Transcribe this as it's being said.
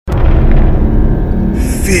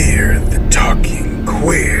Fear the talking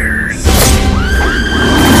queers.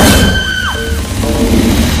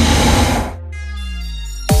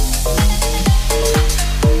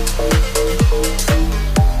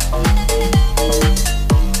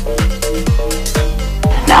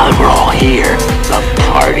 Now that we're all here, the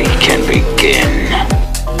party can begin.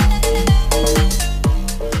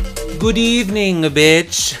 Good evening,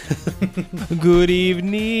 bitch. Good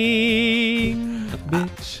evening,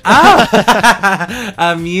 bitch.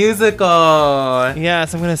 A musical.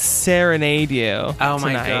 Yes, I'm gonna serenade you. Oh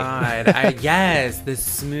my tonight. god. Yes, the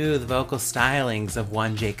smooth vocal stylings of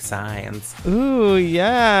one Jake Science. Ooh,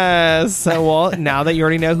 yes. Well, now that you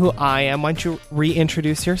already know who I am, why don't you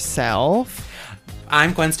reintroduce yourself?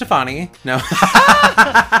 I'm Gwen Stefani. No.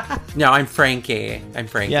 No, I'm Frankie.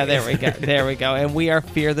 Yeah, there we go. There we go. And we are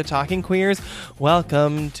Fear the Talking Queers.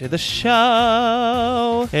 Welcome to the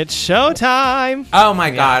show. It's showtime. Oh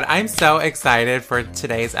my god, I'm so excited for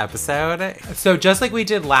today's episode. So just like we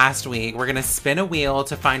did last week, we're going to spin a wheel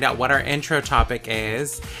to find out what our intro topic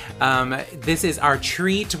is. This is our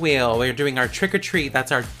treat wheel. We're doing our trick or treat.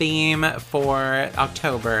 That's our theme for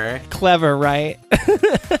October. Clever, right?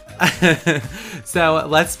 So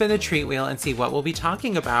let's spin the treat wheel and see what we'll be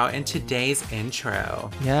talking about in today's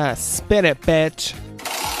intro. Yeah, spin it, bitch.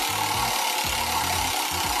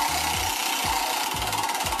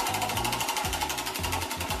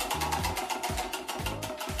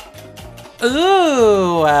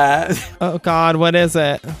 Ooh! Oh God, what is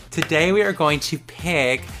it? Today we are going to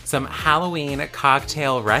pick some Halloween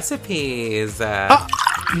cocktail recipes.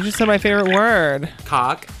 You just said my favorite word.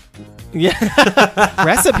 Cock. Yeah.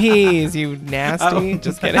 Recipes, you nasty. Oh.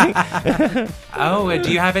 Just kidding. Oh,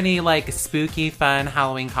 do you have any like spooky, fun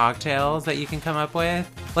Halloween cocktails that you can come up with?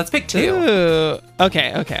 Let's pick two. Ooh.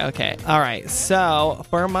 Okay. All right. So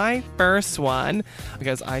for my first one,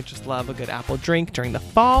 because I just love a good apple drink during the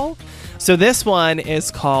fall. So this one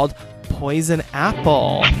is called Poison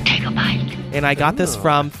Apple. Take a bite. And I got this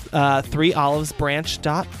from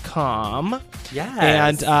 3olivesbranch.com.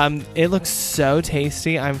 Yes. And it looks so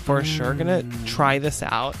tasty. I'm for sure going to try this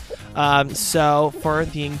out. So for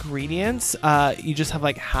the ingredients, you just have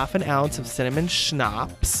like half an ounce of cinnamon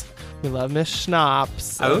schnapps. We love Miss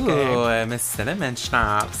Schnapps. Oh, Miss Cinnamon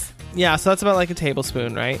Schnapps. Yeah, so that's about like a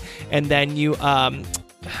tablespoon, right? And then you, I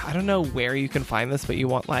don't know where you can find this, but you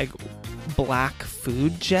want like black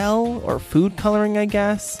food gel or food coloring, I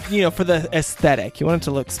guess. You know, for the aesthetic. You want it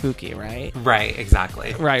to look spooky, right? Right,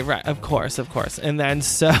 exactly. Right. Of course. And then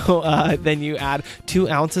then you add 2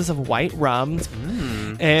 ounces of white rum.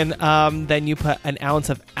 And then you put an ounce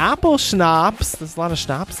of apple schnapps. There's a lot of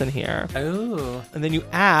schnapps in here. Oh. And then you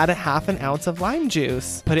add half an ounce of lime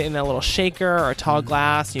juice. Put it in a little shaker or a tall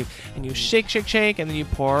glass. And you shake. And then you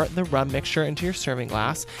pour the rum mixture into your serving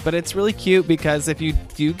glass. But it's really cute because if you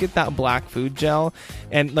do get that black food gel,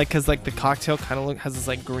 and like, because like the cocktail kind of has this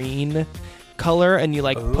like green color, and you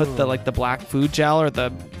like put the black food gel or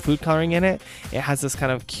the food coloring in it, it has this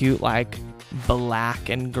kind of cute like black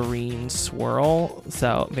and green swirl.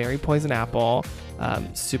 So very Poison Apple,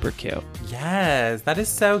 super cute. Yes, that is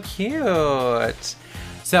so cute.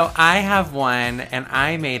 So I have one, and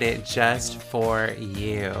I made it just for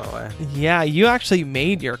you. Yeah, you actually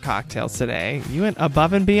made your cocktails today. You went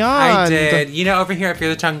above and beyond. I did. You know, over here at Fear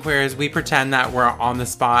the Tongue Queers, we pretend that we're on the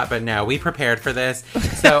spot, but no, we prepared for this.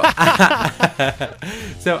 So, I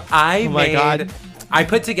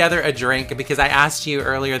put together a drink because I asked you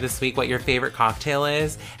earlier this week what your favorite cocktail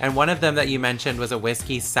is, and one of them that you mentioned was a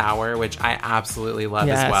whiskey sour, which I absolutely love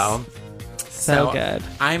as well. So good.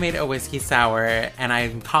 I made a whiskey sour, and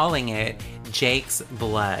I'm calling it Jake's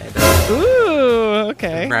Blood. Ooh,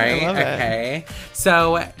 okay. Right? I love Okay.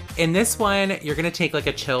 So in this one, you're going to take like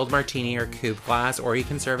a chilled martini or coupe glass, or you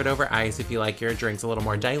can serve it over ice if you like your drinks a little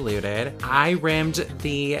more diluted. I rimmed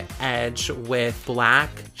the edge with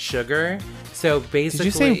black sugar. So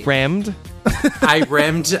basically... Did you say rimmed? I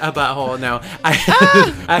rimmed a butthole. No.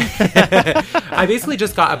 I basically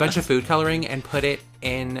just got a bunch of food coloring and put it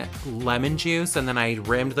in lemon juice, and then I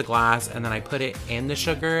rimmed the glass, and then I put it in the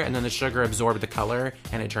sugar, and then the sugar absorbed the color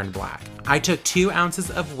and it turned black. I took 2 ounces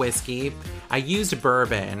of whiskey. I used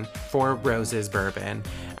bourbon, 4 Roses bourbon.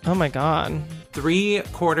 Oh my God.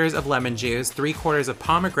 3/4 of lemon juice, 3/4 of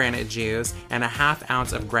pomegranate juice, and a ½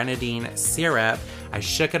 ounce of grenadine syrup. I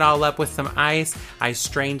shook it all up with some ice. I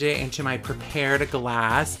strained it into my prepared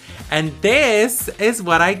glass. And this is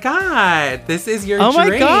what I got. This is your drink. Oh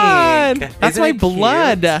my God. That's Isn't my it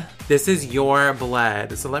blood. cute? This is your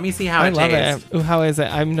blood. So let me see how I it love tastes. it. Ooh, how is it?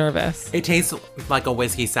 I'm nervous. It tastes like a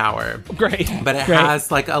whiskey sour. Great. But it Great. has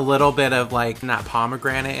like a little bit of like not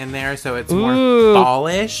pomegranate in there, so it's more Ooh.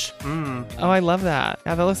 fallish. Oh, I love that.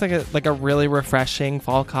 Yeah, that looks like a really refreshing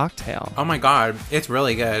fall cocktail. Oh my god, it's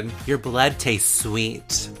really good. Your blood tastes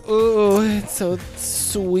sweet. Ooh, it's so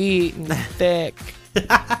sweet and thick.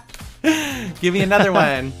 Give me another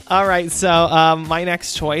one. All right, so my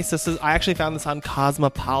next choice. I actually found this on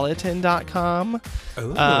Cosmopolitan.com.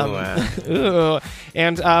 Ooh. Ooh,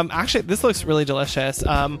 and actually, this looks really delicious.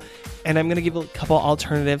 And I'm gonna give a couple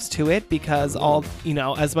alternatives to it because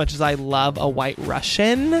as much as I love a White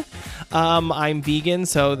Russian, I'm vegan,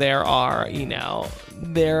 so there are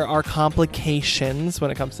complications when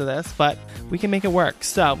it comes to this, but we can make it work.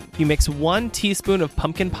 So you mix 1 teaspoon of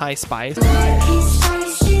pumpkin pie spice.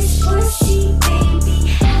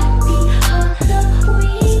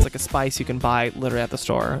 It's like a spice you can buy literally at the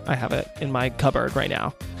store. I have it in my cupboard right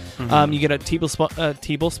now. You get a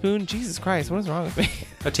tablespoon. Jesus Christ, what is wrong with me?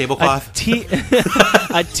 A tablecloth.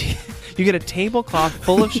 You get a tablecloth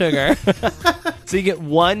full of sugar. So you get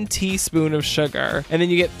 1 teaspoon of sugar, and then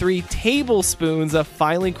you get 3 tablespoons of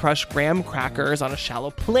finely crushed graham crackers on a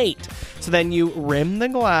shallow plate. So then you rim the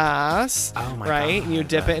glass, Oh my right? God. And you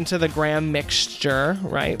dip it into the graham mixture,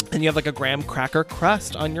 right? And you have like a graham cracker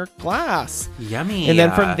crust on your glass. Yummy. And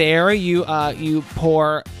then from there, you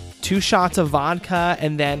pour 2 shots of vodka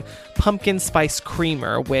and then pumpkin spice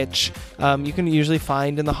creamer, which you can usually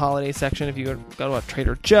find in the holiday section if you go to a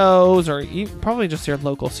Trader Joe's, or probably just your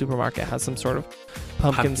local supermarket has some sort of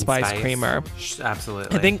pumpkin spice creamer.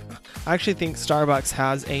 Absolutely. I actually think Starbucks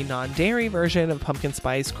has a non-dairy version of pumpkin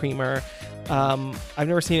spice creamer. I've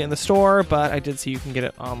never seen it in the store, but I did see you can get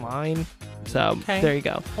it online. So There you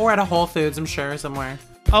go. Or at a Whole Foods, I'm sure, somewhere.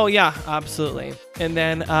 Oh yeah, absolutely. And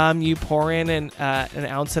then you pour in an 1.5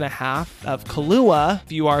 ounces of Kahlua.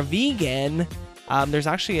 If you are vegan, there's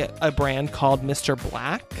actually a brand called Mr.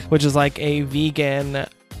 Black, which is like a vegan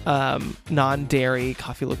non-dairy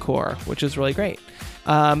coffee liqueur, which is really great.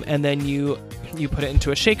 And then you put it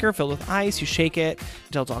into a shaker filled with ice. You shake it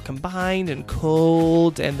until it's all combined and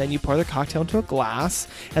cold, and then you pour the cocktail into a glass,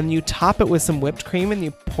 and you top it with some whipped cream, and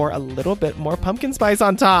you pour a little bit more pumpkin spice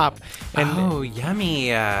on top. And yummy.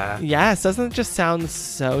 yes, doesn't it just sound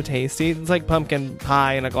so tasty? It's like pumpkin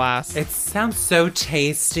pie in a glass. It sounds so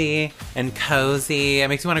tasty and cozy. It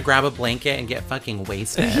makes me want to grab a blanket and get fucking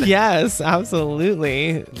wasted. Yes,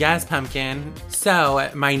 absolutely. Yes, pumpkin. So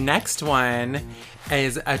my next one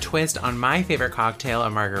is a twist on my favorite cocktail, a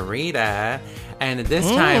margarita. And this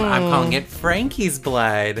time I'm calling it Frankie's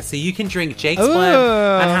blood. So you can drink Jake's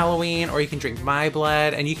blood on Halloween, or you can drink my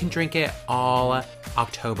blood, and you can drink it all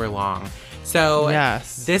October long. So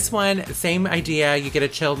yes. This one, same idea. You get a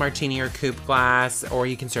chilled martini or coupe glass, or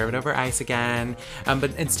you can serve it over ice again.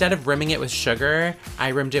 But instead of rimming it with sugar, I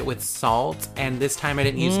rimmed it with salt. And this time I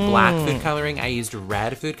didn't use black food coloring. I used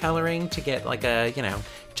red food coloring to get like a,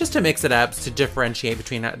 just to mix it up, to differentiate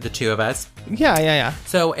between the two of us. Yeah.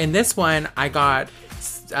 So in this one, I got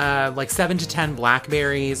like 7 to 10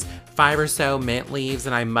 blackberries, 5 or so mint leaves,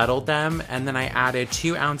 and I muddled them. And then I added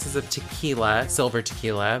 2 ounces of tequila, silver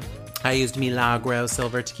tequila. I used Milagro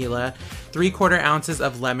silver tequila, 3/4 ounces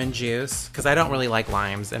of lemon juice, because I don't really like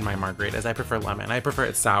limes in my margaritas. I prefer lemon. I prefer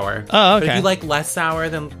it sour. Oh, okay. But if you like less sour,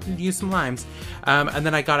 then use some limes. And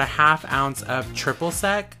then I got a 1/2 ounce of triple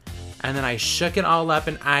sec. And then I shook it all up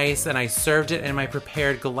in ice, and I served it in my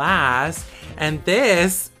prepared glass. And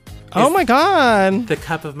this Oh my God. the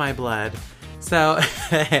cup of my blood. So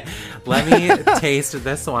let me taste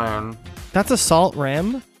this one. That's a salt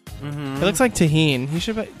rim? Mm-hmm. It looks like tahini. You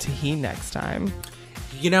should put tahini next time.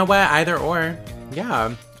 You know what? Either or.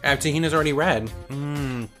 Yeah. Tahina's already red.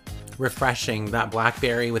 Refreshing. That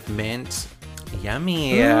blackberry with mint.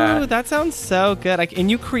 Yummy. Ooh, that sounds so good.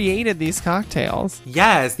 And you created these cocktails.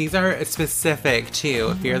 Yes, these are specific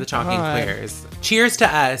to Fear the Talking God. Queers. Cheers to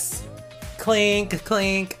us. Clink,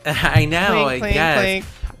 clink. I know. Clink, clink, yes. clink.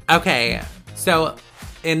 Okay, so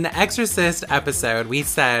in the Exorcist episode, we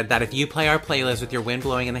said that if you play our playlist with your wind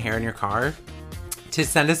blowing in the hair in your car, to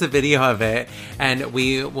send us a video of it, and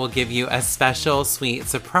we will give you a special sweet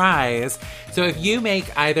surprise. So if you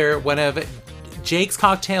make either one of Jake's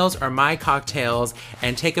cocktails or my cocktails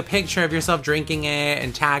and take a picture of yourself drinking it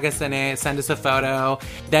and tag us in it, send us a photo,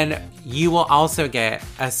 then you will also get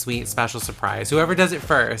a sweet special surprise. Whoever does it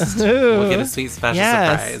first will get a sweet special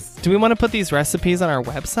surprise. Do we want to put these recipes on our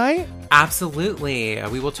website? Absolutely.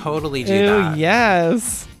 We will totally do that.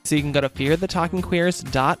 Yes. So you can go to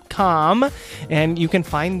fearthetalkingqueers.com and you can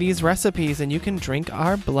find these recipes and you can drink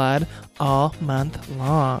our blood all month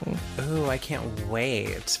long. Ooh, I can't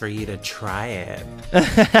wait for you to try it.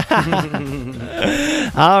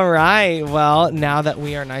 All right. Well, now that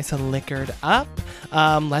we are nice and liquored up,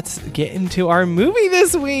 let's get into our movie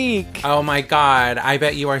this week. Oh my God. I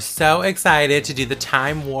bet you are so excited to do the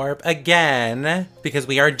time warp again because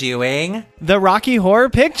we are doing The Rocky Horror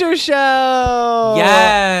Picture Show.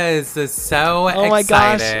 Yes. So excited. My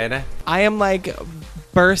gosh. I am like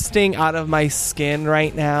bursting out of my skin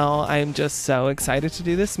right now. I'm just so excited to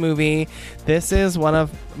do this movie. This is one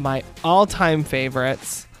of my all-time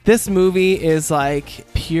favorites. This movie is like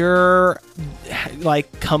pure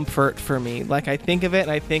like comfort for me. Like I think of it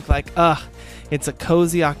and I think like, it's a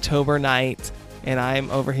cozy October night and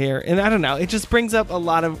I'm over here. And I don't know, it just brings up a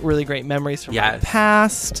lot of really great memories from my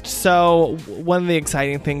past. So one of the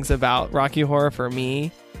exciting things about Rocky Horror for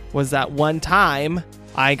me was that one time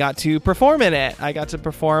I got to perform in it. I got to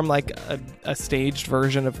perform like a staged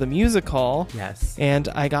version of the musical. Yes. And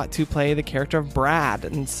I got to play the character of Brad.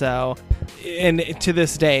 And so, and to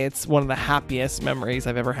this day, it's one of the happiest memories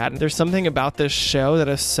I've ever had. There's something about this show that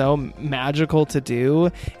is so magical to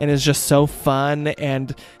do and is just so fun.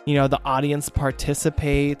 And, you know, the audience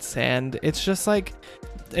participates and it's just like,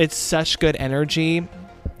 it's such good energy.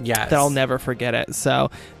 Yes. That I'll never forget it. So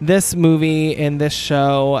this movie and this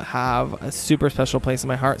show have a super special place in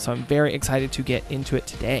my heart. So I'm very excited to get into it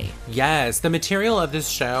today. Yes. The material of this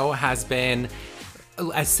show has been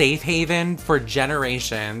a safe haven for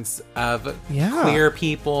generations of queer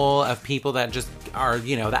people, of people that just are,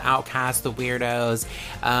 you know, the outcasts, the weirdos.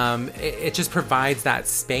 It just provides that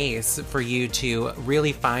space for you to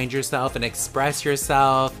really find yourself and express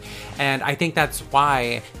yourself. And I think that's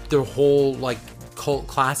why the whole, like, cult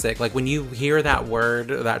classic, like when you hear that word,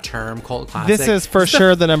 that term, cult classic, this is for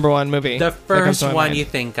sure the number one movie. The first one you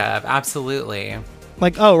think of. Absolutely.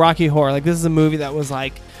 Like, oh, Rocky Horror. Like, this is a movie that was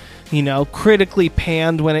like, you know, critically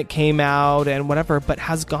panned when it came out and whatever, but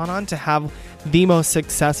has gone on to have the most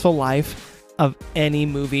successful life of any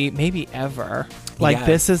movie, maybe ever. Like,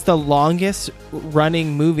 this is the longest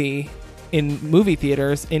running movie in movie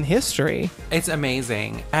theaters in history. It's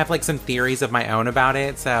amazing. I have like some theories of my own about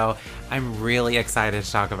it, so I'm really excited to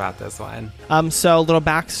talk about this one. So a little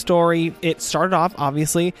backstory. It started off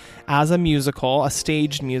obviously as a musical, a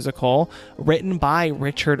staged musical written by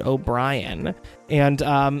Richard O'Brien. And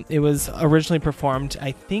it was originally performed,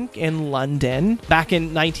 I think, in London back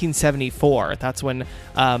in 1974. That's when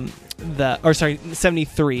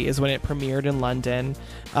 73 is when it premiered in London.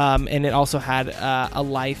 And it also had a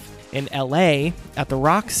life in LA at the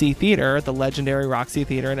Roxy Theater, the legendary Roxy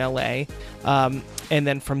Theater in LA. And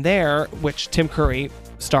then from there, which Tim Curry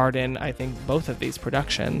starred in, I think, both of these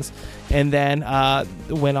productions, and then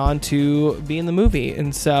went on to be in the movie.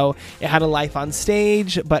 And so it had a life on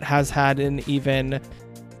stage, but has had an even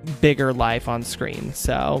bigger life on screen.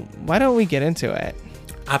 So why don't we get into it?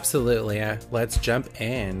 Absolutely. Let's jump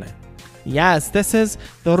in. Yes, this is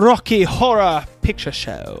the Rocky Horror Picture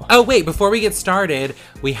Show. Oh, wait, before we get started,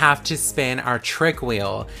 we have to spin our trick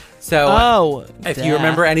wheel. So if you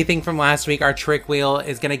remember anything from last week, our trick wheel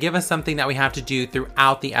is going to give us something that we have to do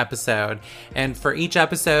throughout the episode. And for each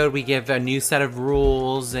episode, we give a new set of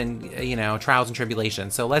rules and, you know, trials and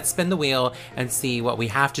tribulations. So let's spin the wheel and see what we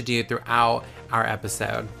have to do throughout our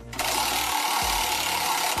episode.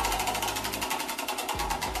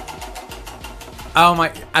 Oh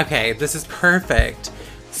my, okay, this is perfect.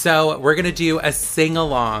 So we're going to do a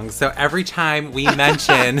sing-along. So every time we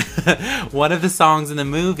mention one of the songs in the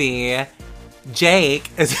movie,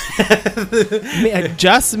 Jake is...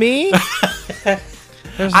 Just me?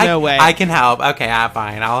 There's no way. I can help. Okay,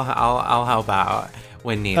 fine. I'll help out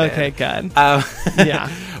when needed. Okay, good. Yeah.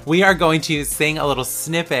 We are going to sing a little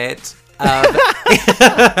snippet of,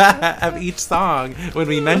 of each song when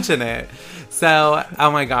we mention it. So,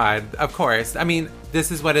 oh my God, of course. I mean,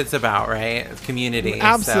 this is what it's about, right? Community.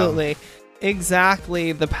 Absolutely. So.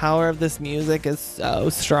 Exactly. The power of this music is so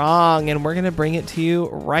strong, and we're going to bring it to you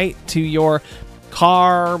right to your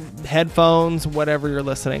car, headphones, whatever you're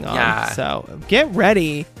listening on. Yeah. So get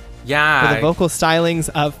ready. Yeah. For the vocal stylings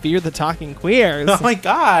of Fear the Talking Queers. Oh my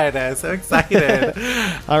God, I'm so excited.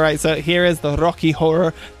 All right, so here is the Rocky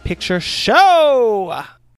Horror Picture Show.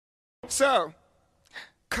 So,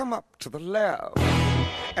 come up to the lab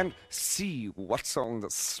and see what's on the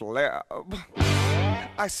slab.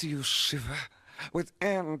 I see you shiver with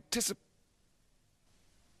anticipation.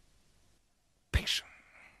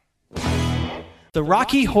 The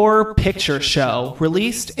Rocky Horror Picture Show,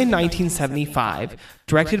 released in 1975,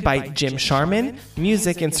 directed by Jim Sharman,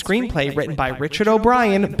 music and screenplay written by Richard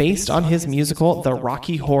O'Brien, based on his musical The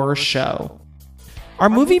Rocky Horror Show. Our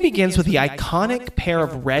movie begins with the iconic pair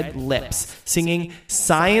of red lips singing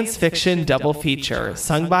Science Fiction Double Feature,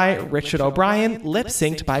 sung by Richard O'Brien,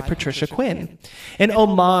 lip-synced by Patricia Quinn. An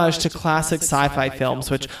homage to classic sci-fi films,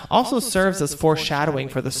 which also serves as foreshadowing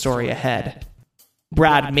for the story ahead.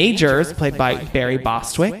 Brad Majors, played by Barry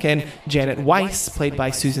Bostwick, and Janet Weiss, played by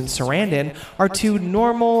Susan Sarandon, are two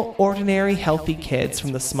normal, ordinary, healthy kids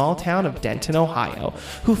from the small town of Denton, Ohio,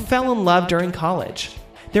 who fell in love during college.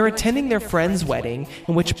 They're attending their friend's wedding,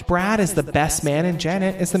 in which Brad is the best man and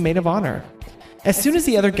Janet is the maid of honor. As soon as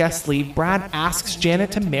the other guests leave, Brad asks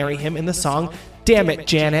Janet to marry him in the song "Damn It,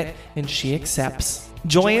 Janet," and she accepts.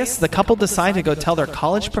 Joyous, the couple decide to go tell their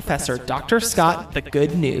college professor, Dr. Scott, the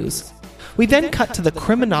good news. We then cut to the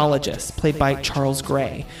criminologist, played by Charles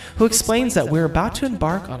Gray, who explains that we're about to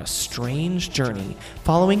embark on a strange journey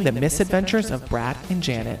following the misadventures of Brad and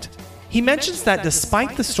Janet. He mentions that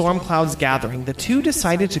despite the storm clouds gathering, the two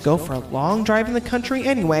decided to go for a long drive in the country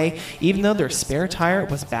anyway, even though their spare tire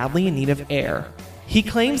was badly in need of air. He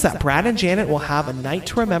claims that Brad and Janet will have a night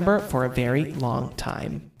to remember for a very long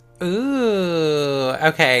time. Ooh,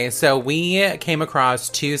 okay, so we came across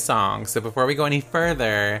two songs. So before we go any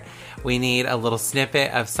further, we need a little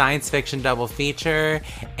snippet of Science Fiction Double Feature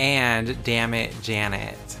and Damn It,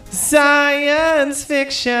 Janet. Science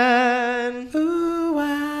Fiction. Ooh,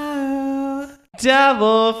 wow.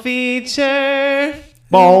 Double Feature.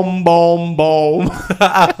 Boom, boom, boom.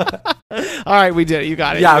 All right, we did it. You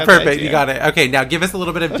got it. Yeah, perfect. You got it. Okay, now give us a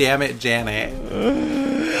little bit of Damn It, Janet.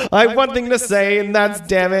 I have one thing to say, and that's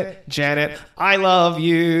damn it, Janet, I love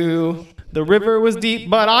you. The river was deep,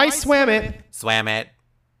 but I swam it. Swam it.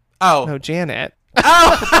 Oh. No, Janet.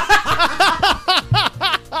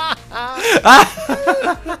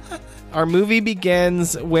 Our movie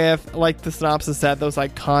begins with, like the synopsis said, those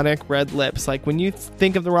iconic red lips. Like when you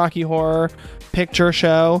think of the Rocky Horror Picture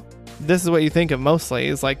Show, this is what you think of mostly,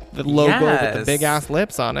 is like the logo with the big ass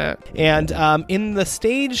lips on it. And in the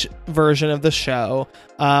stage version of the show,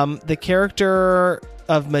 the character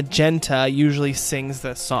of Magenta usually sings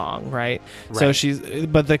this song, right? So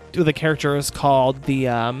but the character is called the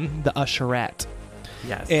usherette.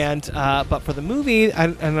 Yes. And but for the movie, I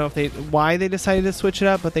don't know why they decided to switch it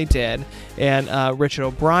up, but they did. And Richard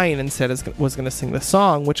O'Brien instead was going to sing the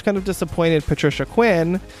song, which kind of disappointed Patricia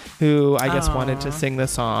Quinn, who I guess wanted to sing the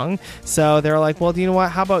song. So they were like, well, do you know what?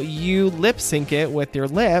 How about you lip sync it with your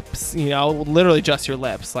lips? You know, literally just your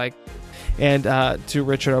lips, like, and to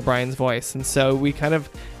Richard O'Brien's voice. And so we kind of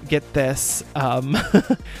get this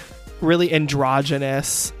really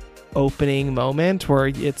androgynous opening moment where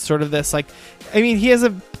it's sort of this, like, I mean, he has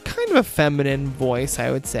a kind of a feminine voice, I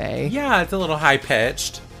would say. Yeah, it's a little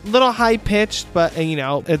high-pitched. But, you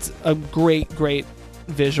know, it's a great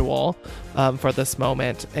visual for this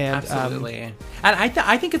moment. And absolutely. And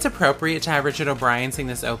I think it's appropriate to have Richard O'Brien sing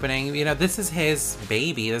this opening. You know, this is his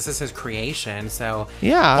baby. This is his creation. So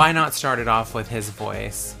yeah, why not start it off with his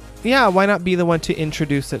voice? Yeah, why not be the one to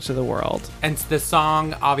introduce it to the world? And the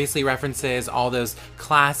song obviously references all those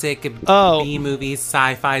classic B-movies,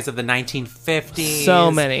 sci-fis of the 1950s.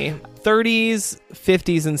 So many. 30s,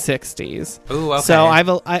 50s, and 60s. Ooh, okay. So I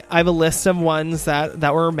have a list of ones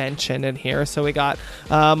that were mentioned in here. So we got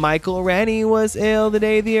Michael Rennie was ill the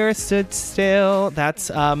day the earth stood still. That's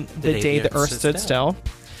the day the earth stood still.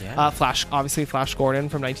 Yeah. Flash Gordon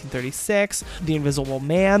from 1936. The Invisible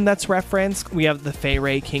Man that's referenced. We have the Fay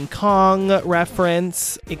Ray King Kong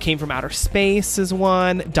reference. It Came from Outer Space is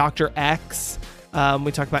one. Dr. X.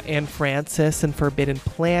 We talked about Anne Francis and Forbidden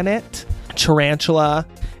Planet. Tarantula.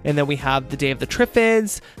 And then we have The Day of the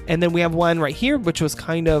Triffids. And then we have one right here, which was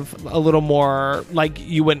kind of a little more like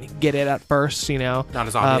you wouldn't get it at first, you know. Not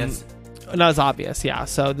as obvious. Not as obvious, yeah.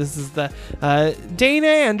 So this is the Dana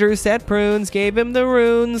Andrews said prunes, gave him the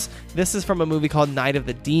runes. This is from a movie called Night of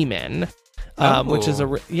the Demon, which is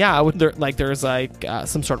there's like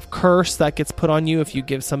some sort of curse that gets put on you if you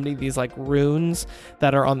give somebody these like runes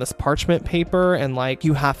that are on this parchment paper, and like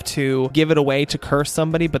you have to give it away to curse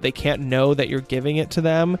somebody, but they can't know that you're giving it to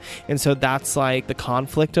them. And so that's like the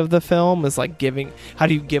conflict of the film is like how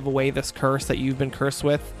do you give away this curse that you've been cursed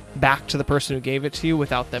with back to the person who gave it to you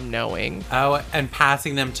without them knowing. Oh, and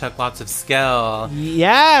passing them took lots of skill.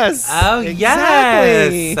 Yes. Oh,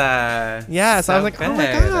 exactly. Yes. So I was like, oh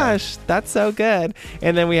my gosh, that's so good.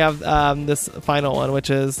 And then we have this final one, which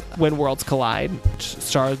is When Worlds Collide, which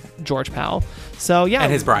stars George Powell. So yeah,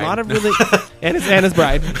 and his bride. A lot of really and his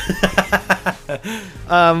bride.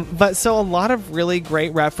 But so a lot of really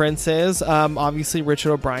great references. Obviously,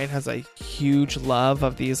 Richard O'Brien has a huge love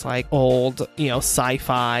of these like old,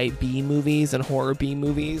 sci-fi B movies and horror B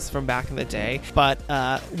movies from back in the day. But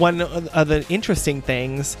one of the interesting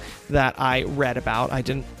things that I read about, I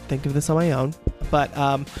didn't think of this on my own, but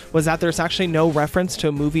was that there's actually no reference to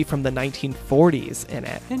a movie from the 1940s in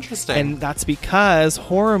it. Interesting. And that's because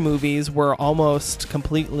horror movies were almost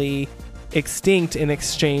completely extinct in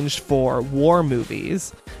exchange for war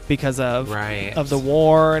movies because of the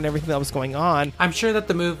war and everything that was going on. I'm sure that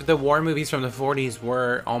the war movies from the 40s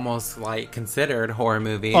were almost like considered horror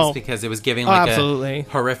movies because it was giving like a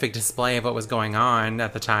horrific display of what was going on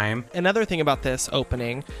at the time. Another thing about this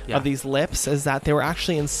opening of these lips is that they were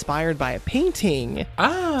actually inspired by a painting.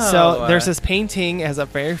 So there's this painting, has a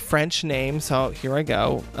very French name, so here I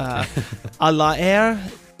go. À la ère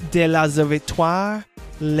de la victoire,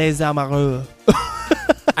 les amoureux.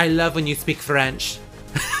 I love when you speak French.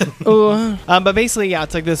 But basically,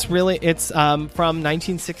 it's like this it's from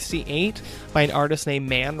 1968 by an artist named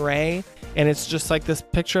Man Ray, and it's just like this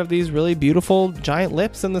picture of these really beautiful giant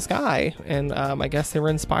lips in the sky, and I guess they were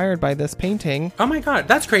inspired by this painting. Oh my god,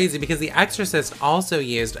 that's crazy, because The Exorcist also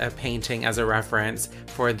used a painting as a reference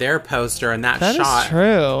for their poster, and that shot is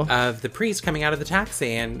true. Of the priest coming out of the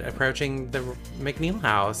taxi and approaching the McNeil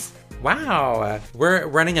house. Wow, we're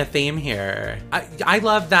running a theme here. I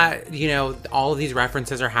love that, all of these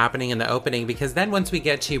references are happening in the opening, because then once we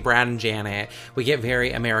get to Brad and Janet, we get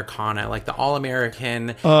very Americana, like the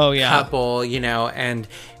all-American couple, and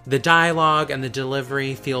the dialogue and the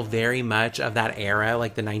delivery feel very much of that era,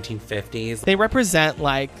 like the 1950s. They represent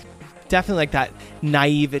definitely like that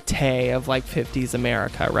naivete of like 50s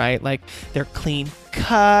America, right? Like they're clean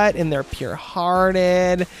cut and they're pure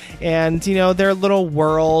hearted, and their little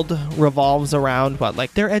world revolves around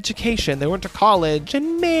like their education. They went to college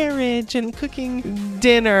and marriage and cooking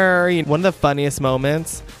dinner. One of the funniest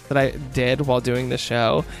moments that I did while doing the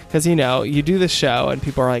show, because you do the show and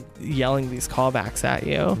people are like yelling these callbacks at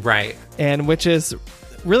you, right? And which is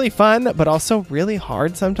really fun, but also really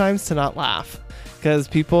hard sometimes to not laugh, because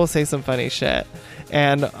people say some funny shit.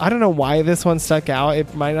 And I don't know why this one stuck out.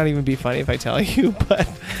 It might not even be funny if I tell you, but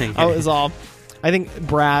I think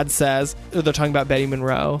Brad says, they're talking about Betty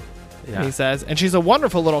Monroe. Yeah. And he says, and she's a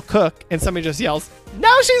wonderful little cook. And somebody just yells,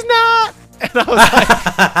 no, she's not. And I was like,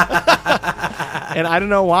 and I don't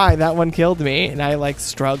know why that one killed me. And I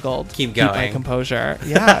struggled to keep my composure.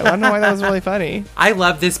 Yeah, I don't know why that was really funny. I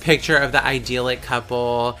love this picture of the idyllic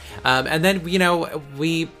couple. And then,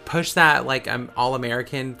 we push that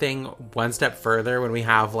all-American thing one step further when we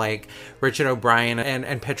have Richard O'Brien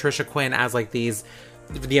and Patricia Quinn as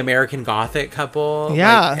the American Gothic couple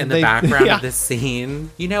in the background of this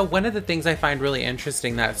scene. One of the things I find really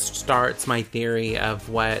interesting that starts my theory of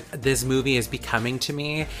what this movie is becoming to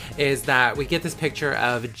me is that we get this picture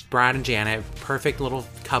of Brad and Janet, perfect little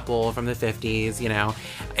couple from the 50s,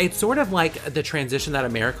 It's sort of like the transition that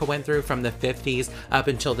America went through from the 50s up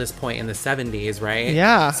until this point in the 70s, right?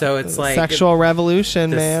 Yeah. So it's like sexual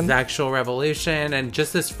revolution, man. Sexual revolution and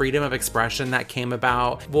just this freedom of expression that came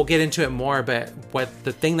about. We'll get into it more, but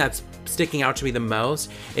the thing that's sticking out to me the most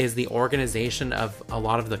is the organization of a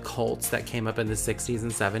lot of the cults that came up in the 60s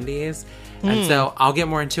and 70s. And so I'll get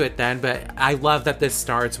more into it then, but I love that this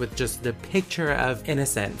starts with just the picture of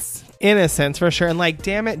innocence. Innocence, for sure. And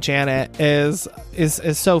Damn It, Janet is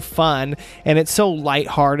so fun, and it's so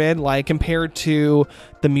lighthearted, compared to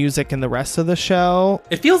the music and the rest of the show.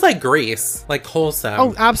 It feels like Grease, wholesome.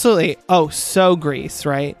 Oh, absolutely. Oh, so Grease,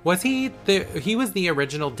 right? Was he was the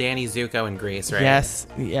original Danny Zuko in Grease, right? Yes,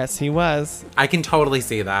 he was. I can totally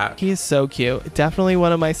see that. He is so cute. Definitely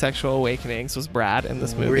one of my sexual awakenings was Brad in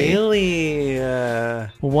this movie. Really?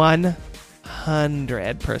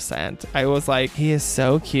 100%. I was like, he is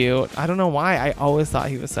so cute. I don't know why. I always thought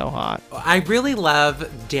he was so hot. I really love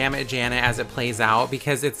Damn It, Janet as it plays out,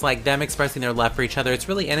 because it's like them expressing their love for each other. It's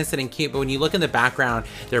really innocent and cute, but when you look in the background,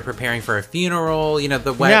 they're preparing for a funeral.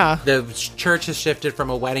 The church has shifted from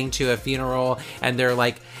a wedding to a funeral, and they're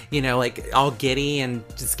all giddy and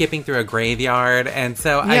skipping through a graveyard. And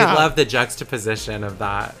so I love the juxtaposition of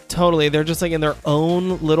that. Totally. They're just in their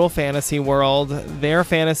own little fantasy world. Their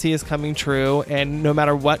fantasy is coming true, and no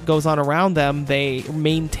matter what goes on around them, they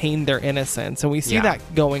maintain their innocence. And we see that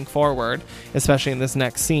going forward, especially in this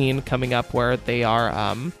next scene coming up where they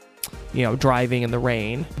are driving in the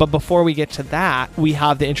rain. But before we get to that, we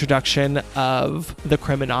have the introduction of the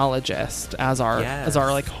criminologist as our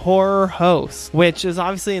like horror host, which is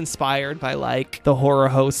obviously inspired by like the horror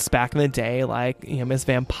hosts back in the day, like Miss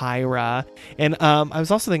Vampira. And I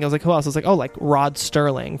was also thinking, I was like, who else? I was like, oh, like Rod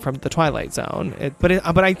Sterling from The Twilight Zone. But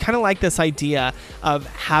I kind of like this idea of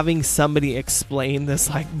having somebody explain this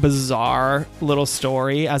like bizarre little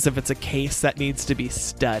story as if it's a case that needs to be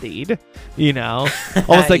studied,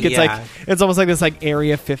 almost like it's almost like this like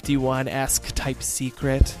Area 51-esque type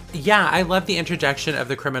secret. Yeah, I love the introduction of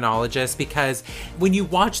the criminologist because when you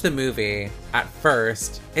watch the movie at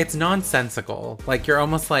first, it's nonsensical. Like you're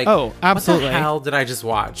almost like, oh, absolutely. What the hell did I just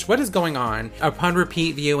watch? What is going on? Upon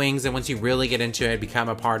repeat viewings, and once you really get into it, become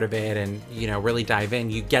a part of it, and really dive in,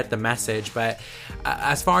 you get the message. But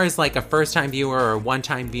as far as like a first-time viewer or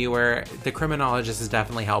one-time viewer, the criminologist is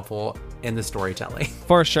definitely helpful in the storytelling.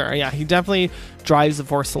 For sure, yeah. He definitely drives the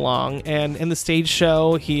force along. And in the stage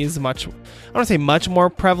show, he's I don't want to say much more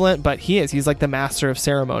prevalent, but he's like the master of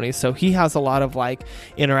ceremonies. So he has a lot of like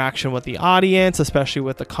interaction with the audience, especially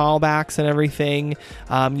with the callbacks and everything.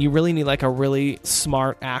 You really need like a really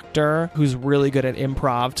smart actor who's really good at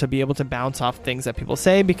improv to be able to bounce off things that people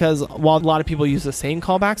say, because while a lot of people use the same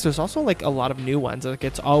callbacks, there's also like a lot of new ones. Like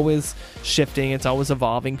it's always shifting, it's always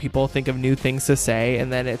evolving. People think of new things to say,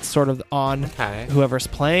 and then it's sort of on whoever's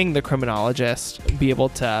playing the criminologist be able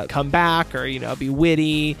to come back or be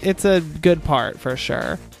witty. It's a good part for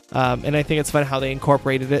sure. And I think it's fun how they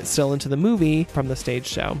incorporated it still into the movie from the stage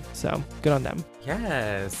show. So good on them.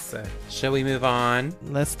 Yes. Shall we move on?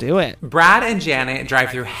 Let's do it. Brad and Janet drive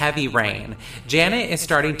through heavy rain. Janet is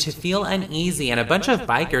starting to feel uneasy, and a bunch of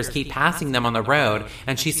bikers keep passing them on the road,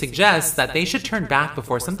 and she suggests that they should turn back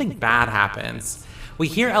before something bad happens. We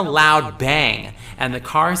hear a loud bang, and the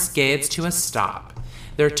car skids to a stop.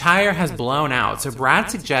 Their tire has blown out, so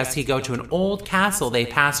Brad suggests he go to an old castle they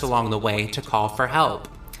passed along the way to call for help.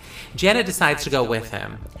 Janet decides to go with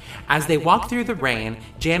him. As they walk through the rain,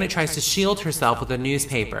 Janet tries to shield herself with a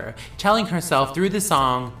newspaper, telling herself through the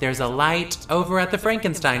song, "There's a light over at the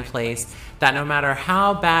Frankenstein place, that no matter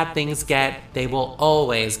how bad things get, they will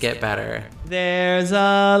always get better." There's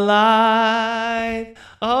a light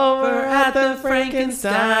over at the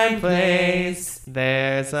Frankenstein place.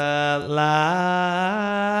 There's a light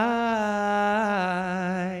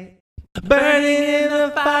burning in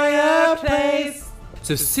the fireplace.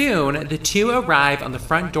 So soon, the two arrive on the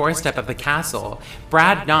front doorstep of the castle.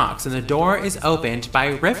 Brad knocks, and the door is opened by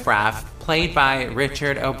Riff Raff, played by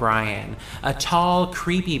Richard O'Brien, a tall,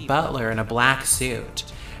 creepy butler in a black suit.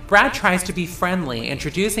 Brad tries to be friendly,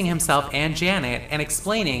 introducing himself and Janet and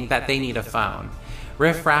explaining that they need a phone.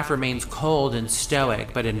 Riff Raff remains cold and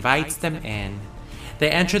stoic, but invites them in. They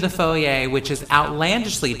enter the foyer, which is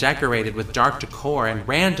outlandishly decorated with dark decor and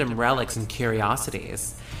random relics and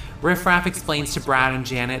curiosities. Riff Raff explains to Brad and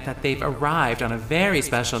Janet that they've arrived on a very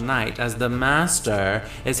special night as the master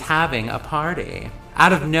is having a party.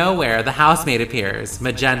 Out of nowhere, the housemaid appears,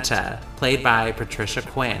 Magenta, played by Patricia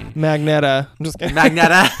Quinn. Magneta. I'm just kidding.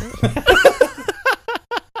 Magneta.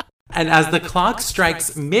 And as the clock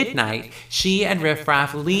strikes midnight, she and Riff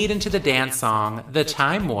Raff lead into the dance song, The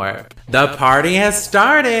Time Warp. The party has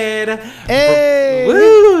started! Hey!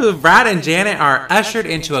 Woo! Brad and Janet are ushered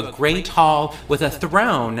into a great hall with a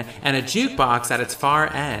throne and a jukebox at its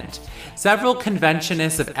far end. Several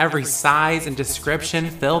conventionists of every size and description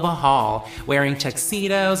fill the hall, wearing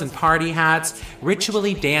tuxedos and party hats,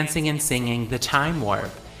 ritually dancing and singing The Time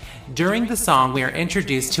Warp. During the song, we are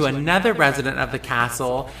introduced to another resident of the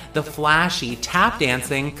castle, the flashy,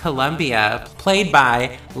 tap-dancing Columbia, played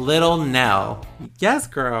by Little Nell. Yes,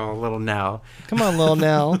 girl, Little Nell. Come on, Little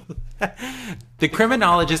Nell. The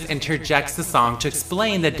criminologist interjects the song to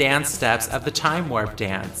explain the dance steps of the Time Warp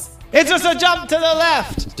dance. It's just a jump to the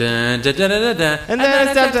left. Dun, dun, dun, dun, dun, dun. And then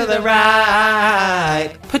a step to the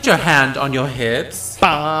right. Put your hand on your hips.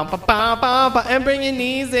 Ba, ba, ba, ba, ba, and bring your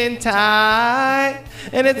knees in tight.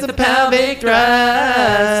 And it's a pelvic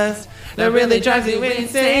thrust that really drives you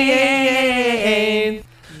insane.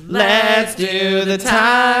 Let's do the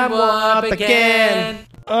time warp again.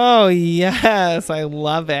 Oh, yes. I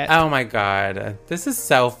love it. Oh, my God. This is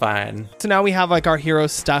so fun. So now we have like our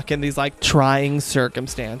heroes stuck in these like trying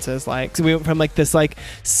circumstances. Like, so we went from like this like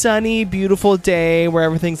sunny, beautiful day where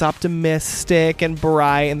everything's optimistic and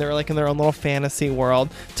bright and they're like in their own little fantasy world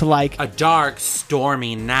to like a dark,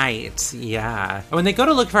 stormy night. Yeah. When they go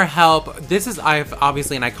to look for help, this is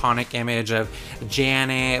obviously an iconic image of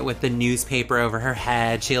Janet with the newspaper over her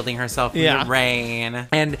head, shielding herself from the rain.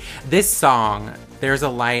 And this song, There's a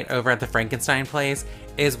Light Over at the Frankenstein Place,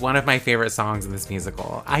 is one of my favorite songs in this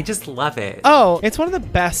musical. I just love it. Oh, it's one of the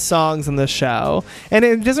best songs in the show. And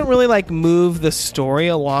it doesn't really like move the story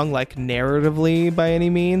along like narratively by any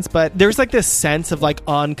means, but there's like this sense of like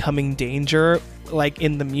oncoming danger like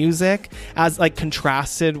in the music as like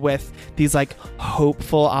contrasted with these like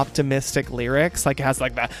hopeful optimistic lyrics. Like it has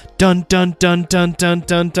like that dun dun dun dun dun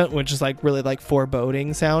dun dun, which is like really like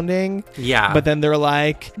foreboding sounding. Yeah. But then they're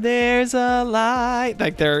like, there's a light,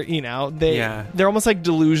 like they're, you know, they're almost like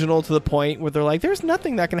delusional to the point where they're like, there's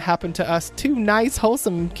nothing that can happen to us two nice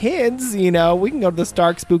wholesome kids, you know, we can go to this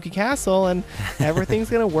dark spooky castle and everything's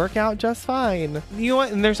gonna work out just fine. You know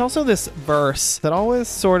what? And there's also this verse that always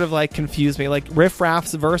sort of like confused me, like Riff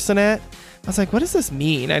Raff's verse in it. I was like, what does this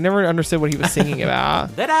mean? I never understood what he was singing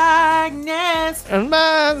about. The darkness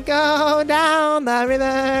must go down the river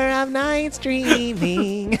of night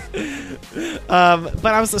streaming. But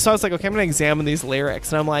I was like, okay, I'm gonna examine these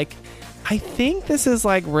lyrics, and I'm like, I think this is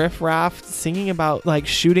like Riff Raff singing about like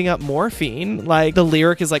shooting up morphine. Like the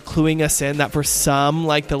lyric is like cluing us in that for some,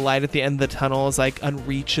 like the light at the end of the tunnel is like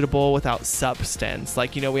unreachable without substance.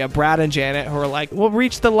 Like, you know, we have Brad and Janet who are like, we'll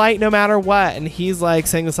reach the light no matter what. And he's like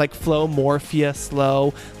saying this like flow morphia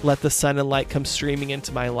slow, let the sun and light come streaming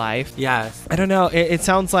into my life. Yes. I don't know. It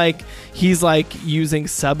sounds like he's like using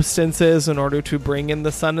substances in order to bring in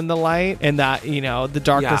the sun and the light, and that, you know, the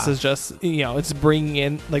darkness is just, you know, it's bringing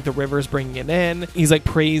in like the river's bringing it in. He's like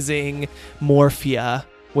praising morphia,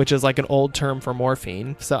 which is like an old term for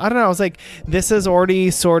morphine. So I don't know. I was like, this is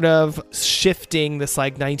already sort of shifting this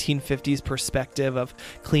like 1950s perspective of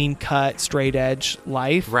clean cut, straight edge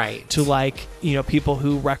life, right, to like, you know, people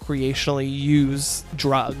who recreationally use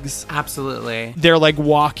drugs. Absolutely. They're like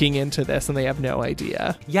walking into this and they have no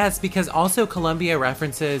idea. Yes, because also Columbia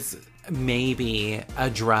references maybe a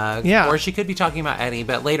drug, or she could be talking about Eddie,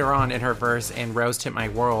 but later on in her verse in Rose Tint My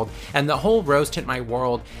World, and the whole Rose Tint My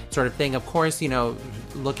World sort of thing, of course, you know,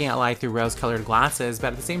 looking at life through rose-colored glasses, but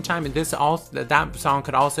at the same time, that song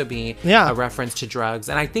could also be a reference to drugs.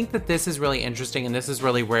 And I think that this is really interesting, and this is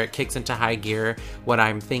really where it kicks into high gear what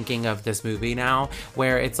I'm thinking of this movie now,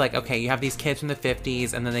 where it's like, okay, you have these kids from the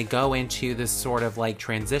 50s, and then they go into this sort of like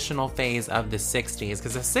transitional phase of the 60s,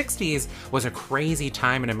 because the 60s was a crazy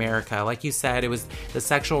time in America. Like you said, it was the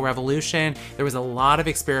sexual revolution. There was a lot of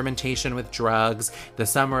experimentation with drugs. The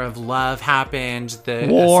Summer of Love happened. The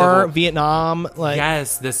war, Vietnam.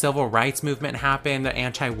 Yes, the civil rights movement happened. The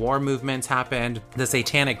anti-war movements happened. The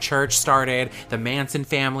Satanic Church started. The Manson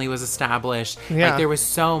family was established. Like, there was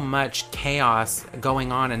so much chaos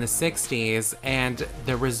going on in the 60s, and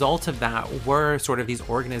the result of that were sort of these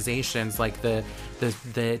organizations like the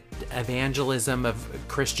evangelism of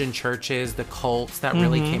Christian churches, the cults that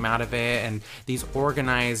really came out of it, and these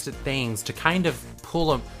organized things to kind of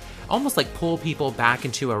almost like pull people back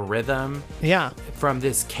into a rhythm from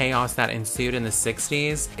this chaos that ensued in the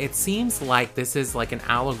 60s. It seems like this is like an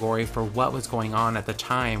allegory for what was going on at the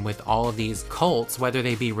time with all of these cults, whether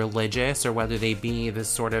they be religious or whether they be this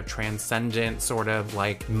sort of transcendent sort of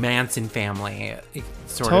like Manson family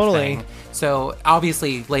sort of thing. So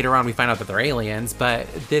obviously later on we find out that they're aliens, but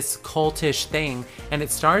this cultish thing, and it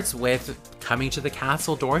starts with coming to the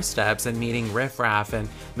castle doorsteps and meeting Riff Raff and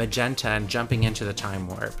Magenta and jumping into the time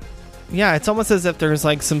warp. Yeah, it's almost as if there's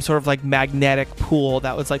like some sort of like magnetic pool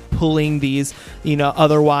that was like pulling these, you know,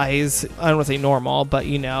 otherwise, I don't want to say normal, but,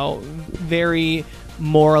 you know, very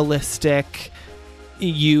moralistic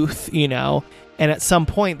youth, you know, and at some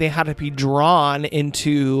point they had to be drawn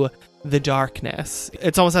into the darkness.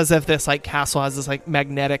 It's almost as if this like castle has this like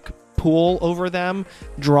magnetic pool over them,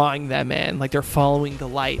 drawing them in, like they're following the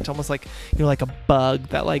light, almost like, you know, like a bug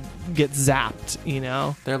that like gets zapped, you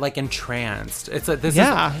know. They're like entranced.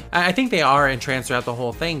 I think they are entranced throughout the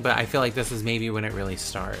whole thing, but I feel like this is maybe when it really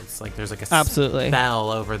starts. Like there's like a spell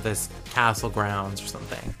over this castle grounds or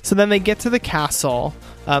something. So then they get to the castle,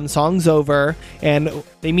 song's over, and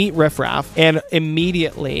they meet Riff Raff, and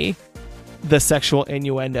immediately the sexual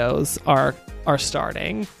innuendos are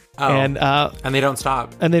starting. And they don't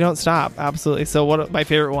stop. And they don't stop. Absolutely. So one of my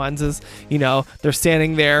favorite ones is, you know, they're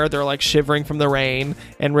standing there, they're like shivering from the rain,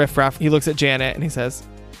 and Riff Raff, he looks at Janet and he says,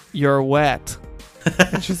 "You're wet."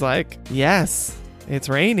 And she's like, "Yes, it's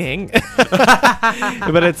raining."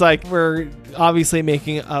 But it's like we're obviously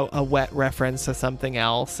making a wet reference to something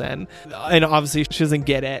else, and obviously she doesn't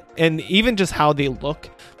get it. And even just how they look,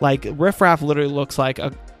 like Riff Raff literally looks like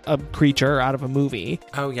a creature out of a movie.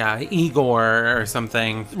 Oh yeah, Igor or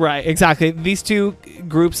something. Right, exactly. These two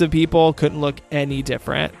groups of people couldn't look any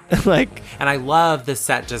different. And I love the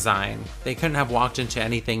set design. They couldn't have walked into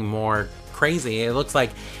anything more crazy. It looks like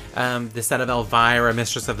the set of Elvira,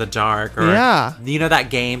 Mistress of the Dark, or you know that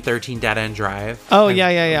game 13 Dead End Drive. Oh yeah.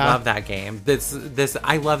 I love that game.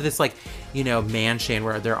 I love this, like, you know, mansion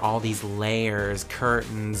where there are all these layers,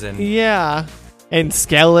 curtains, and and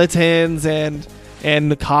skeletons and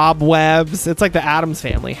the cobwebs. It's like the Addams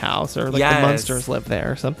Family house, or like the Munsters live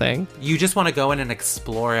there or something. You just want to go in and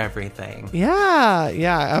explore everything. Yeah,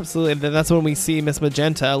 absolutely. And then that's when we see Miss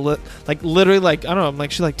Magenta, literally, like, I don't know,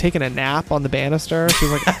 like she's like taking a nap on the banister.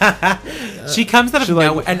 She's like, she comes out of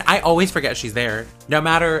nowhere, and I always forget she's there. No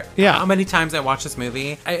matter how many times I watch this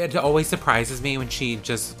movie, it always surprises me when she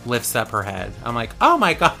just lifts up her head. I'm like, oh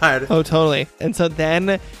my God. Oh, totally. And so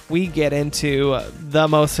then we get into the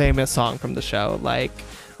most famous song from the show, like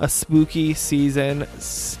a spooky season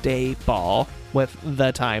staple with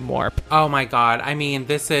The Time Warp. Oh my God. I mean,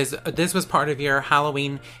 this was part of your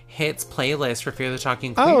Halloween hits playlist for Fear the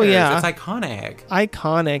Talking Queers. Oh yeah. It's iconic.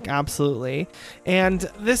 Iconic, absolutely. And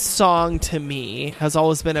this song to me has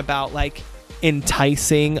always been about like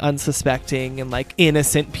enticing unsuspecting and like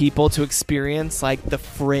innocent people to experience like the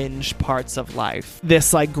fringe parts of life.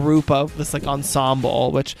 This like group of this like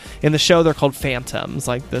ensemble, which in the show they're called phantoms,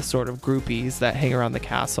 like the sort of groupies that hang around the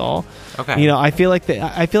castle. Okay. You know, I feel like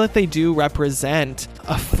they do represent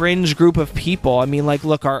a fringe group of people. I mean, like,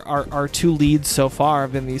 look, our two leads so far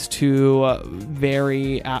have been these two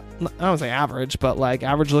very I don't say average, but like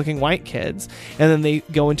average looking white kids, and then they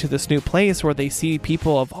go into this new place where they see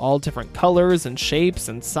people of all different colors and shapes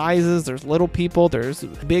and sizes. There's little people, there's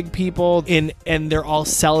big people, and they're all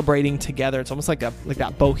celebrating together. It's almost like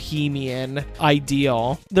that bohemian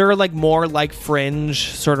ideal. There are like more like fringe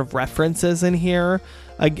sort of references in here,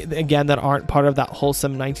 again, that aren't part of that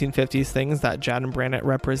wholesome 1950s things that Jad and Brannett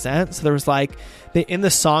represent. So there was like in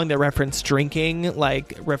the song they reference drinking,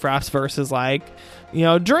 like Riff Raff's verse is like, you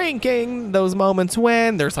know, drinking those moments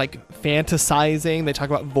when there's like fantasizing. They talk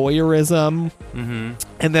about voyeurism. Mm-hmm.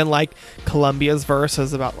 And then like Columbia's verse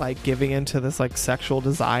is about like giving into this like sexual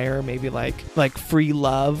desire, maybe like free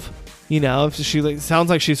love. You know, she like, sounds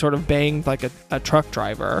like she sort of banged like a truck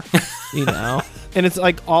driver, you know. And it's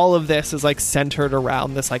like all of this is like centered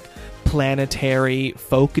around this like planetary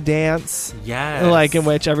folk dance. Yes. Like in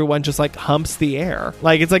which everyone just like humps the air.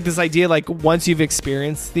 Like it's like this idea like once you've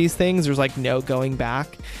experienced these things, there's like no going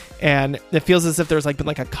back. And it feels as if there's like been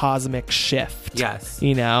like a cosmic shift. Yes.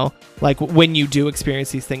 You know, like when you do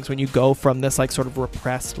experience these things, when you go from this like sort of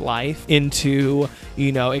repressed life into,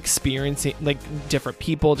 you know, experiencing like different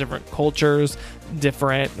people, different cultures,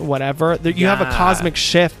 different whatever, you have a cosmic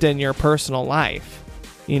shift in your personal life,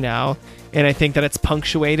 you know? And I think that it's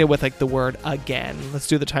punctuated with like the word again. Let's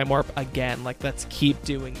do the time warp again. Like, let's keep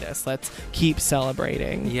doing this. Let's keep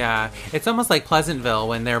celebrating. Yeah. It's almost like Pleasantville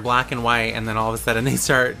when they're black and white and then all of a sudden they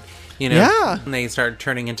start, you know, they start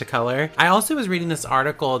turning into color. I also was reading this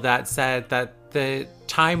article that said that the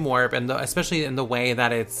time warp, and especially in the way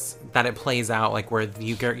that it plays out, like where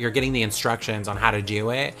you're getting the instructions on how to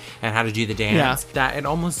do it and how to do the dance, that it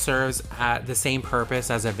almost serves at the same purpose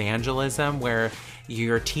as evangelism, where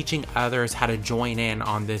you're teaching others how to join in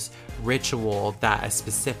on this ritual that a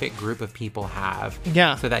specific group of people have,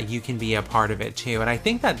 so that you can be a part of it too. And I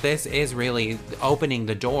think that this is really opening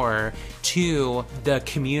the door to the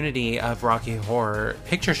community of Rocky Horror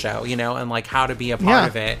Picture Show, you know, and like how to be a part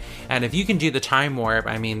of it. And if you can do the time warp,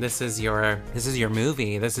 I mean, this is your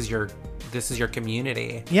movie. This is your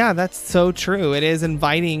community. Yeah, that's so true. It is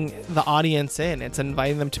inviting the audience in. It's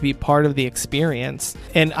inviting them to be part of the experience.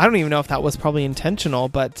 And I don't even know if that was probably intentional,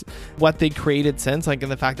 but what they created since, like in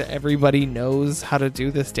the fact that everybody knows how to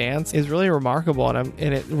do this dance, is really remarkable. And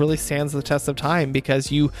it really stands the test of time, because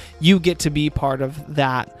you get to be part of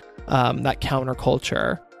that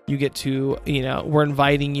counterculture. You get to, you know, we're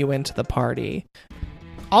inviting you into the party.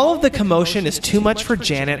 All of the commotion is too much for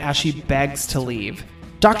Janet as she begs to leave.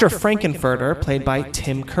 Dr. Frankenfurter, played by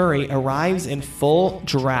Tim Curry, arrives in full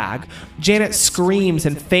drag. Janet screams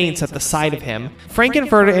and faints at the sight of him.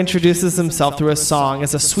 Frankenfurter introduces himself through a song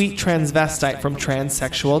as a sweet transvestite from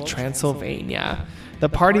transsexual Transylvania. The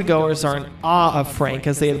partygoers are in awe of Frank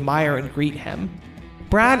as they admire and greet him.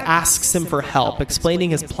 Brad asks him for help,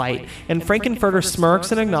 explaining his plight, and Frankenfurter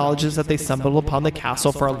smirks and acknowledges that they stumbled upon the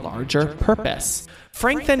castle for a larger purpose.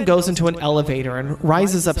 Frank then goes into an elevator and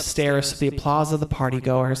rises upstairs to the applause of the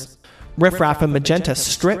partygoers. Riff Raff and Magenta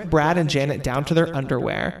strip Brad and Janet down to their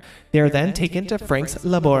underwear. They are then taken to Frank's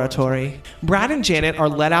laboratory. Brad and Janet are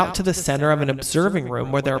led out to the center of an observing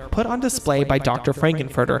room where they are put on display by Dr.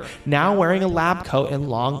 Frankenfurter, now wearing a lab coat and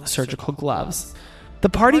long surgical gloves. The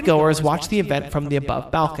partygoers watch the event from the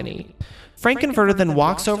above balcony. Frankenfurter then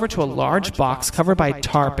walks over to a large box covered by a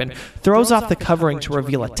tarp and throws off the covering to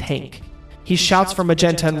reveal a tank. He shouts for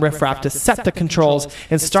Magenta and Riff Raff to set the controls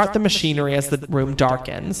and start the machinery as the room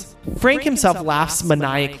darkens. Frank himself laughs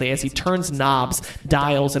maniacally as he turns knobs,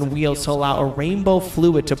 dials, and wheels to allow a rainbow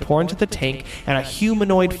fluid to pour into the tank, and a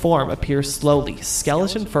humanoid form appears slowly,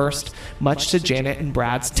 skeleton first, much to Janet and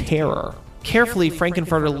Brad's terror. Carefully,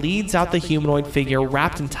 Frank-N-Furter leads out the humanoid figure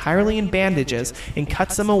wrapped entirely in bandages and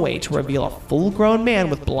cuts him away to reveal a full-grown man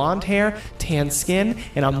with blonde hair, tan skin,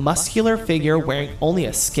 and a muscular figure wearing only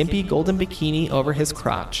a skimpy golden bikini over his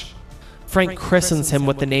crotch. Frank christens him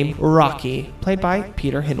with the name Rocky, played by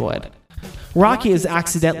Peter Hinwood. Rocky is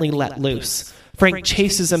accidentally let loose. Frank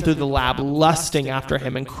chases him through the lab, lusting after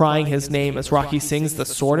him and crying his name as Rocky sings the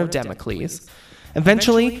Sword of Damocles.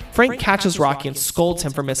 Eventually, Frank catches Rocky and scolds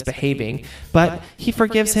him for misbehaving, but he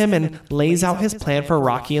forgives him and lays out his plan for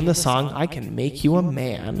Rocky in the song I Can Make You a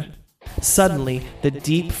Man. Suddenly, the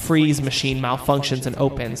deep freeze machine malfunctions and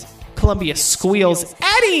opens. Columbia squeals,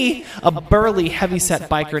 "Eddie!" A burly, heavyset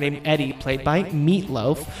biker named Eddie, played by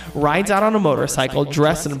Meatloaf, rides out on a motorcycle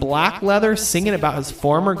dressed in black leather, singing about his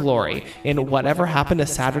former glory in Whatever Happened to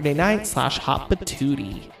Saturday Night / Hot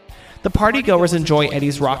Patootie. The partygoers enjoy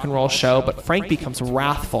Eddie's rock and roll show, but Frank becomes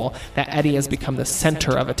wrathful that Eddie has become the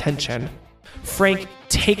center of attention. Frank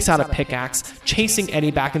takes out a pickaxe, chasing Eddie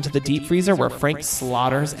back into the deep freezer where Frank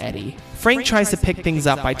slaughters Eddie. Frank tries to pick things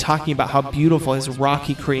up by talking about how beautiful his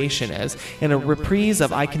Rocky creation is in a reprise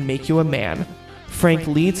of I Can Make You a Man. Frank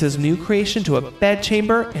leads his new creation to a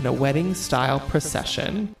bedchamber in a wedding-style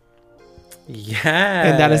procession. Yes.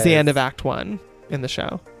 And that is the end of Act 1 in the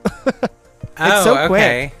show. It's so quick.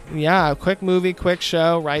 Okay. Yeah, quick movie, quick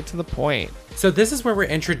show, right to the point. So this is where we're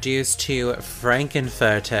introduced to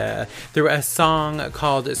Frank-N-Furter through a song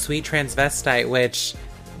called Sweet Transvestite, which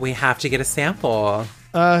we have to get a sample.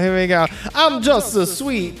 Here we go. I'm just a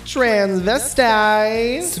sweet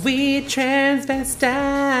transvestite. Sweet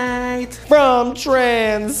transvestite. From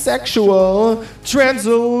transsexual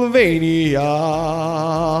Transylvania.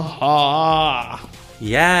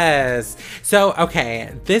 Yes. So,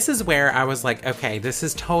 okay, this is where I was like, okay, this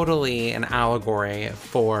is totally an allegory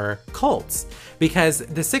for cults. Because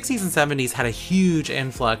the 60s and 70s had a huge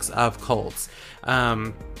influx of cults.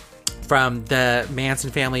 From the Manson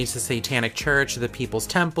family to Satanic Church, the People's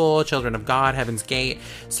Temple, Children of God, Heaven's Gate.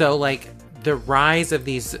 So, like, the rise of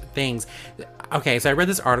these things. Okay, so I read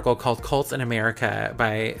this article called Cults in America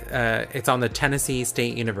by, it's on the Tennessee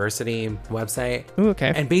State University website. Ooh,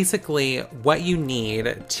 okay. And basically what you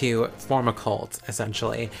need to form a cult,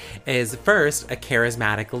 essentially, is first a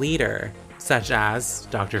charismatic leader, such as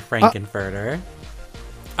Dr. Frank-N-Furter.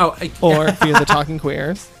 Or Fear the Talking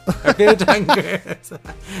Queers. The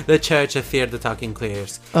Church of Fear the Talking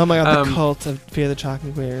Queers. Oh my god, the cult of Fear the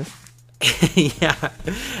Talking Queers. Yeah.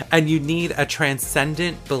 And you need a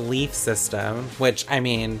transcendent belief system, which, I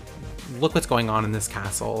mean, look what's going on in this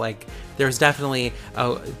castle. Like, there's definitely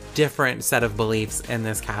a different set of beliefs in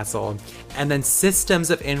this castle. And then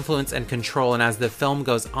systems of influence and control. And as the film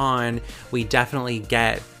goes on, we definitely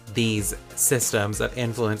get these systems of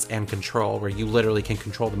influence and control where you literally can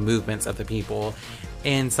control the movements of the people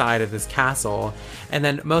inside of this castle. And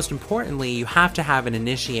then most importantly, you have to have an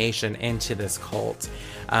initiation into this cult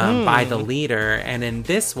by the leader. And in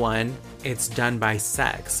this one, it's done by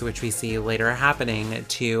sex, which we see later happening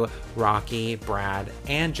to Rocky, Brad,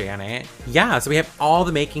 and Janet. Yeah, so we have all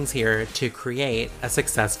the makings here to create a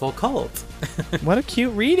successful cult. What a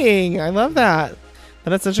cute reading. I love that.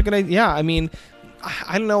 That's such a good idea. Yeah, I mean,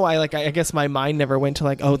 I don't know why, like, I guess my mind never went to,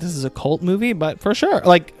 like, oh, this is a cult movie, but for sure.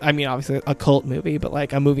 Like, I mean, obviously a cult movie, but,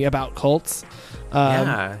 like, a movie about cults.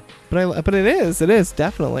 Yeah. But it is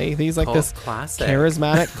definitely. He's like Cult this classic.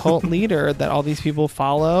 charismatic cult leader that all these people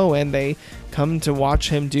follow, and they come to watch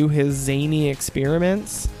him do his zany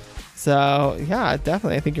experiments. So, yeah,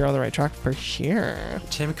 definitely. I think you're on the right track for sure.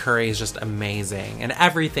 Tim Curry is just amazing in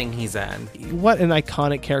everything he's in. What an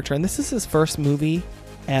iconic character. And this is his first movie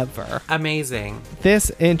ever. Amazing.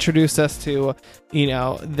 This introduced us to, you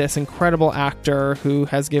know, this incredible actor who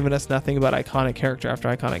has given us nothing but iconic character after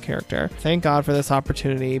iconic character. Thank God for this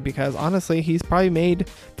opportunity, because honestly, he's probably made,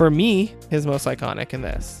 for me, his most iconic in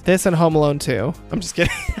this. This and Home Alone 2. I'm just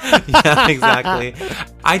kidding. Yeah, exactly.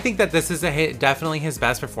 I think that this is definitely his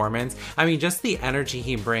best performance. I mean, just the energy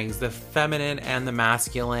he brings, the feminine and the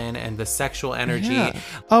masculine and the sexual energy. Yeah.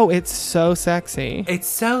 Oh, it's so sexy. It's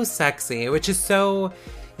so sexy, which is so,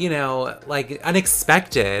 you know, like,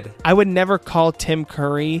 unexpected. I would never call Tim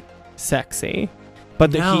Curry sexy,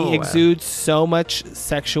 but he exudes so much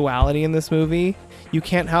sexuality in this movie. You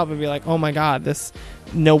can't help but be like, oh my God,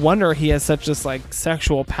 no wonder he has such just like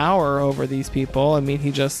sexual power over these people. I mean,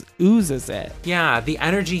 he just oozes it. Yeah, the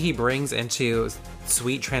energy he brings into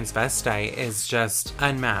Sweet Transvestite is just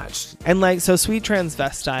unmatched. And like, so Sweet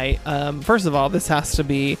Transvestite, first of all, this has to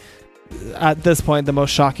be at this point the most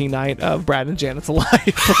shocking night of Brad and Janet's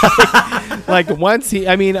life. like once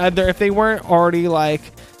if they weren't already like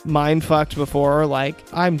mind fucked before, like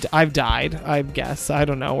I've died, I guess. I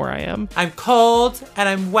don't know where I am. I'm cold and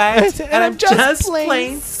I'm wet and I'm just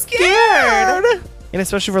plain scared. And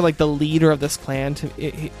especially for like the leader of this clan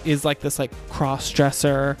is like this like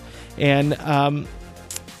cross-dresser, and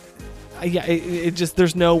it just,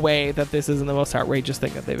 there's no way that this isn't the most outrageous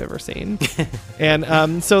thing that they've ever seen.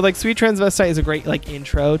 And so like Sweet Transvestite is a great like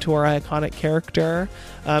intro to our iconic character.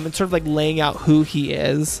 It's sort of like laying out who he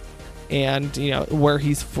is and, you know, where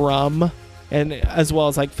he's from, and as well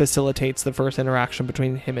as like facilitates the first interaction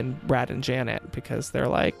between him and Brad and Janet, because they're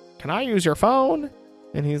like, can I use your phone?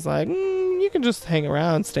 And he's like, you can just hang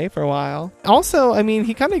around, stay for a while. Also, I mean,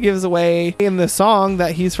 he kind of gives away in the song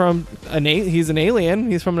that he's he's an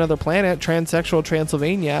alien. He's from another planet, transsexual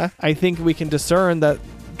Transylvania. I think we can discern that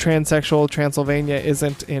transsexual Transylvania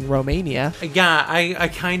isn't in Romania. Yeah, I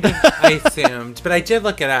assumed, but I did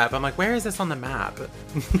look it up. I'm like, where is this on the map?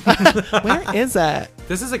 Where is that?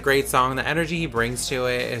 This is a great song. The energy he brings to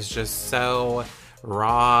it is just so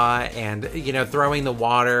raw, and you know, throwing the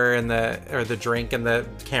water and the drink in the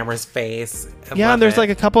camera's face. Yeah, and there's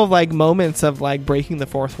like a couple of like moments of like breaking the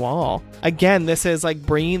fourth wall. Again, this is like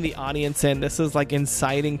bringing the audience in. This is like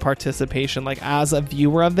inciting participation. Like as a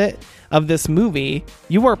viewer of this movie,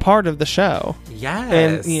 you are part of the show. Yes.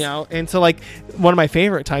 And you know, and so like one of my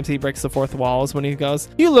favorite times he breaks the fourth wall is when he goes,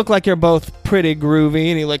 "You look like you're both pretty groovy,"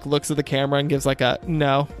 and he like looks at the camera and gives like a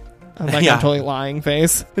no. Like I'm totally lying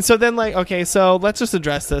face. And so then like, okay, so let's just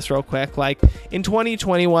address this real quick. Like in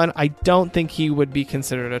 2021, I don't think he would be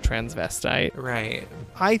considered a transvestite. Right.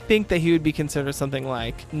 I think that he would be considered something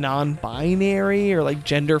like non-binary or like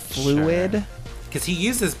gender fluid. Because he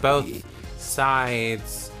uses both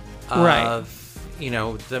sides of, you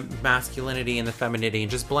know, the masculinity and the femininity, and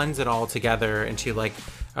just blends it all together into like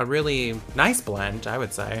a really nice blend, I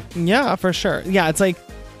would say. Yeah, for sure. Yeah, it's like,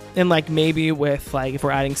 and like maybe with like if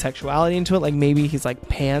we're adding sexuality into it, like maybe he's like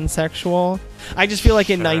pansexual. I just feel like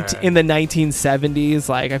in the 1970s,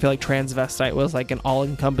 like I feel like transvestite was like an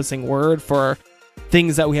all-encompassing word for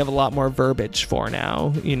things that we have a lot more verbiage for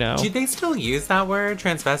now, you know. Do they still use that word,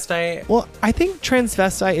 transvestite? Well, I think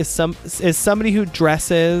transvestite is somebody who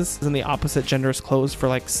dresses in the opposite gender's clothes for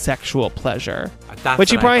like sexual pleasure.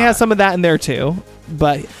 Which he probably has some of that in there too,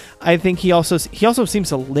 but I think he also seems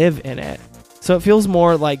to live in it. So it feels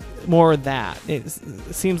more of that. It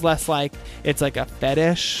seems less like it's like a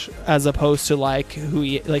fetish as opposed to like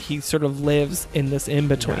he sort of lives in this in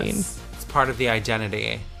between. Yes. It's part of the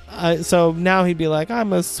identity. So now he'd be like,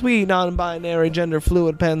 I'm a sweet, non-binary, gender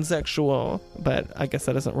fluid, pansexual. But I guess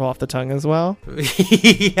that doesn't roll off the tongue as well.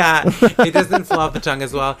 Yeah, it doesn't flow off the tongue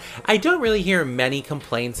as well. I don't really hear many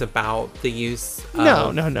complaints about the use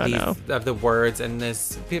of of the words in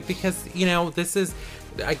this, because, you know, this is,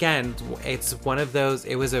 again, it's one of those,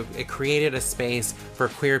 it created a space for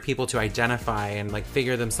queer people to identify and like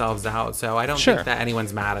figure themselves out. So I don't think that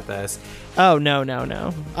anyone's mad at this. Oh, no.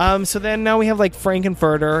 So then now we have like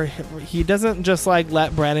Frankenfurter. He doesn't just like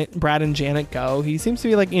let Brad and Janet go. He seems to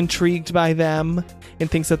be like intrigued by them and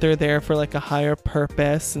thinks that they're there for like a higher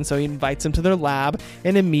purpose. And so he invites them to their lab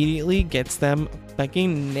and immediately gets them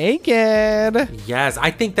fucking naked. Yes,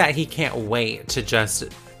 I think that he can't wait to just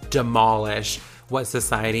demolish what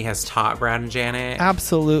society has taught Brad and Janet.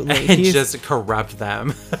 Absolutely. And just corrupt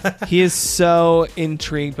them. He is so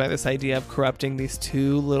intrigued by this idea of corrupting these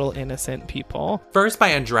two little innocent people. First, by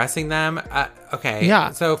undressing them. Okay.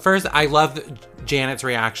 Yeah. So first, I love Janet's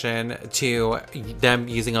reaction to them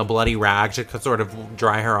using a bloody rag to sort of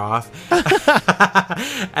dry her off.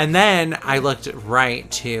 And then I looked right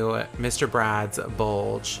to Mr. Brad's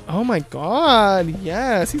bulge. Oh my God.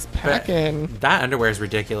 Yes, he's packing. But that underwear is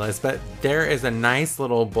ridiculous, but there is a nice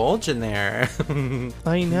little bulge in there.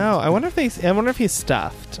 I know. I wonder if he's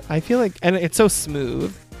stuffed. I feel like, and it's so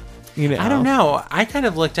smooth. You know. I don't know. I kind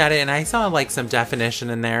of looked at it and I saw like some definition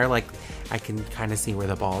in there. Like I can kind of see where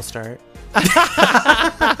the balls start.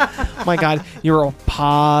 Oh my God, you're all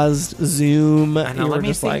paused, zoom. I know, you were let me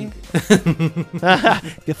just see. like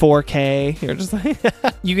 4K. You're just like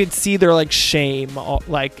you could see their like shame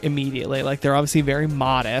like immediately. Like they're obviously very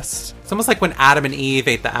modest. It's almost like when Adam and Eve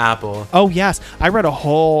ate the apple. Oh yes, I read a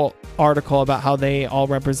whole article about how they all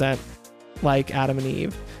represent like Adam and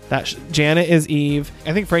Eve. That Janet is Eve.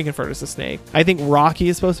 I think Frankenfurter's a snake. I think Rocky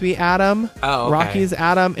is supposed to be Adam. Oh, okay. Rocky's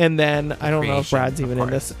Adam, and then I don't know if Brad's even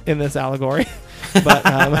in this allegory.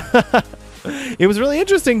 But it was really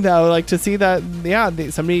interesting though, like to see that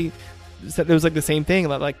somebody said it was like the same thing,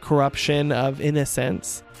 like corruption of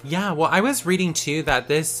innocence. Yeah, well, I was reading too that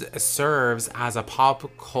this serves as a pop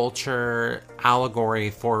culture allegory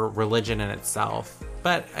for religion in itself,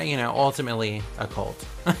 but ultimately a cult.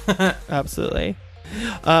 Absolutely.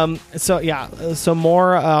 So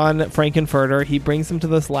more on Frankenfurter. He brings him to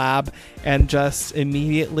this lab and just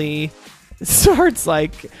immediately starts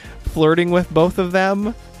like flirting with both of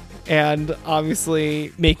them, and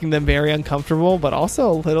obviously making them very uncomfortable, but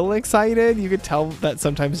also a little excited. You could tell that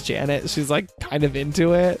sometimes Janet, she's like kind of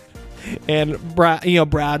into it. And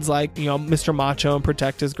Brad's like, Mr. Macho and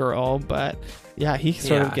protect his girl, but yeah, he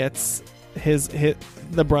sort of gets his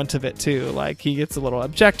the brunt of it too. Like he gets a little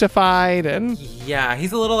objectified, and yeah,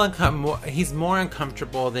 he's a little he's more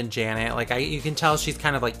uncomfortable than Janet. Like you can tell she's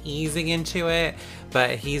kind of like easing into it,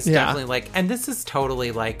 but he's definitely like, and this is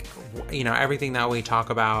totally like, everything that we talk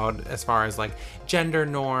about as far as like gender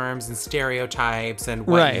norms and stereotypes and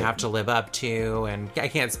what you have to live up to. And I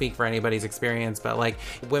can't speak for anybody's experience, but like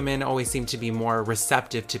women always seem to be more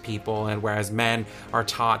receptive to people, and whereas men are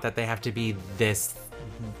taught that they have to be this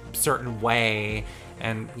certain way.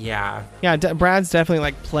 And Brad's definitely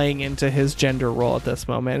like playing into his gender role at this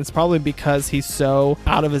moment. It's probably because he's so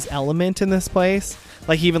out of his element in this place.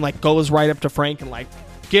 Like he even like goes right up to Frank and like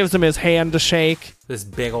gives him his hand to shake. This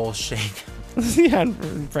big old shake. Yeah,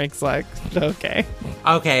 and Frank's like,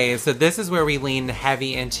 okay, so this is where we lean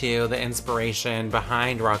heavy into the inspiration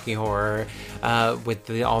behind Rocky Horror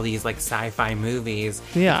with all these like sci-fi movies.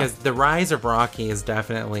 Yeah, because the rise of Rocky is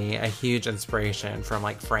definitely a huge inspiration from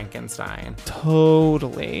like Frankenstein.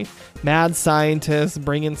 Totally. Mad scientist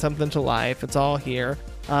bringing something to life. It's all here.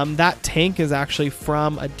 That tank is actually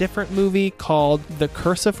from a different movie called The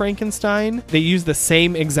Curse of Frankenstein. They used the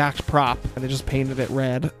same exact prop and they just painted it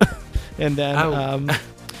red. And then,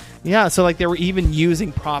 so like they were even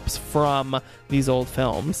using props from these old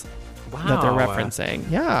films that they're referencing.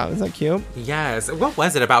 Yeah, isn't that cute? Yes. What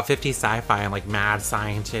was it about 50s sci-fi and like mad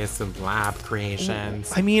scientists and lab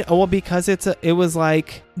creations? I mean, because it was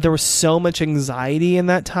like there was so much anxiety in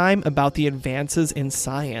that time about the advances in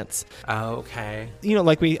science. Oh, okay.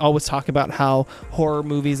 Like we always talk about how horror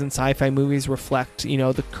movies and sci-fi movies reflect,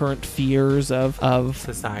 the current fears of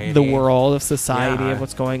society, the world, of society, of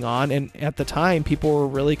what's going on. And at the time, people were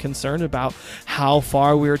really concerned about how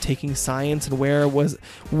far we were taking science and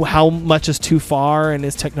how much is too far, and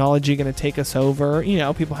is technology going to take us over?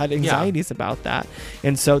 People had anxieties about that.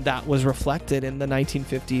 And so that was reflected in the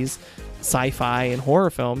 1950s sci-fi and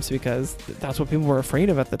horror films, because that's what people were afraid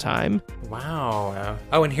of at the time. Wow.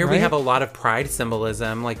 Oh, and here we have a lot of pride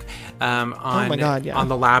symbolism, like on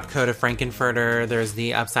the lab coat of Frankenfurter, there's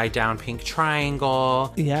the upside down pink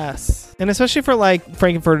triangle. Yes. And especially for like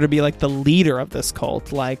Frankenfurter to be like the leader of this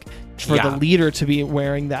cult, like for the leader to be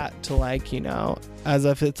wearing that to like, as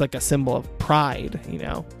if it's like a symbol of pride,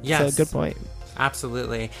 Yes. So good point.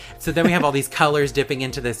 Absolutely. So then we have all these colors dipping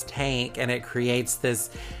into this tank, and it creates this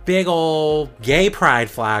big old gay pride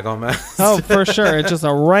flag almost. Oh, for sure. It's just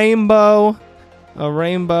a rainbow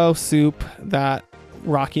soup that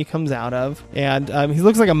Rocky comes out of. And he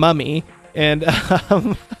looks like a mummy. And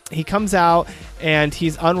he comes out and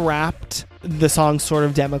he's unwrapped. The song Sword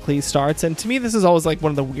of Damocles starts, and to me this is always like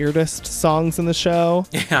one of the weirdest songs in the show.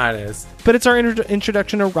 Yeah, it is. But it's our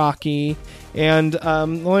introduction to Rocky, and the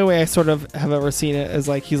only way I sort of have ever seen it is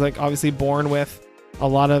like he's like obviously born with a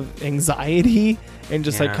lot of anxiety and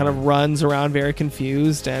just like kind of runs around very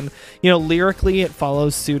confused, and lyrically it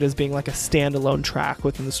follows suit as being like a standalone track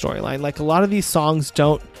within the storyline. Like a lot of these songs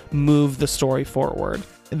don't move the story forward.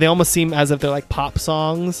 They almost seem as if they're like pop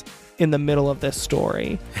songs in the middle of this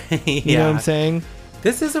story. You know what I'm saying?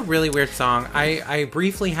 This is a really weird song. I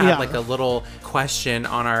briefly had like a little question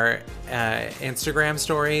on our Instagram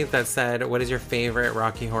story that said, what is your favorite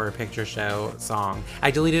Rocky Horror Picture Show song? I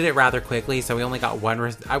deleted it rather quickly, so we only got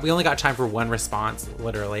we only got time for one response,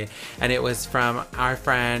 literally. And it was from our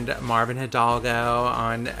friend Marvin Hidalgo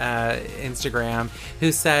on Instagram,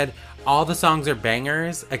 who said, all the songs are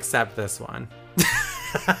bangers except this one.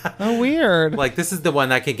 Oh, weird. Like, this is the one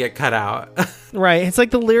that could get cut out. Right. It's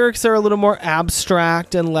like the lyrics are a little more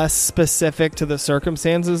abstract and less specific to the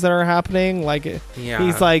circumstances that are happening. Like,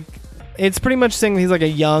 he's like, it's pretty much saying he's like a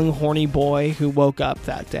young, horny boy who woke up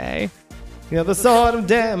that day. The sword of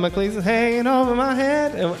Damocles is hanging over my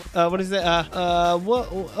head. And, what is it? Woe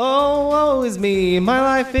is me. My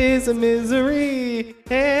life is a misery.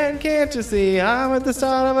 And can't you see I'm at the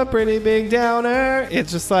start of a pretty big downer?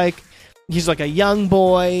 It's just like, he's like a young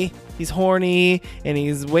boy. He's horny and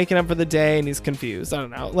he's waking up for the day and he's confused. I don't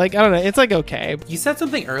know. It's like okay. You said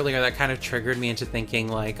something earlier that kind of triggered me into thinking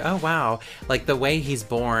like, oh wow, like the way he's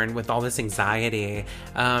born with all this anxiety.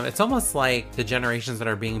 It's almost like the generations that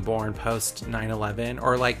are being born post 9/11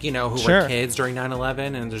 or like, who were kids during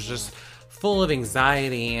 9/11 and there's just full of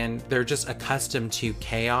anxiety and they're just accustomed to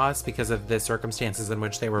chaos because of the circumstances in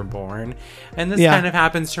which they were born. And this kind of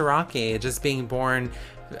happens to Rocky, just being born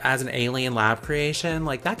as an alien lab creation.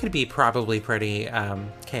 Like that could be probably pretty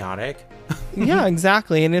chaotic. Yeah,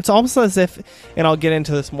 exactly. And it's almost as if, and I'll get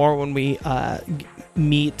into this more when we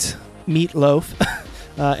meet Meatloaf,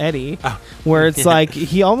 Eddie, where it's like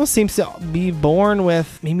he almost seems to be born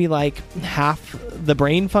with maybe like half the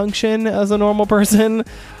brain function as a normal person.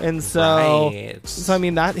 And so I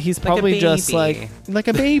mean that he's probably just like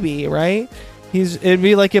a baby, right? It'd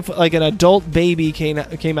be like if like an adult baby came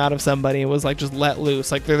out of somebody and was like just let loose.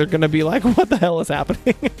 Like they're gonna be like, what the hell is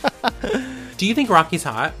happening? Do you think Rocky's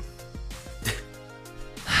hot?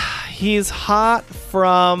 He's hot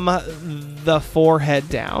from the forehead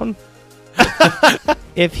down.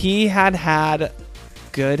 If he had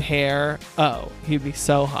good hair, he'd be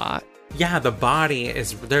so hot. Yeah, the body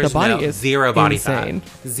is zero body fat.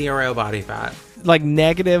 Zero body fat. Like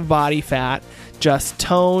negative body fat. Just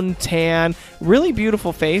tone, tan, really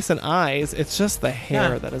beautiful face and eyes. It's just the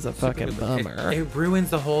hair that is a fucking bummer. It ruins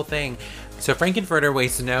the whole thing. So Frank-N-Furter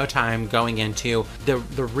wastes no time going into the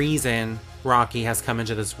reason Rocky has come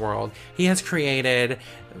into this world. He has created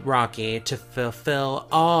Rocky to fulfill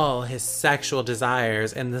all his sexual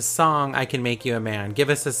desires in the song I Can Make You a Man. Give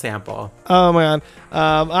us a sample. Oh man.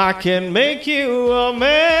 I can make you a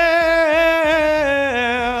man.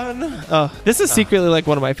 Oh, this is secretly like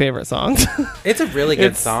one of my favorite songs. It's a really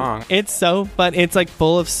good song. It's so fun. It's like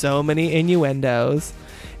full of so many innuendos.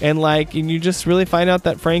 And you just really find out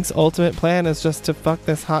that Frank's ultimate plan is just to fuck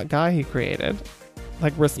this hot guy he created.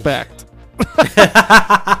 Like, respect.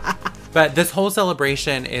 But this whole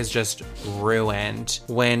celebration is just ruined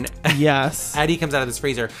when Eddie comes out of this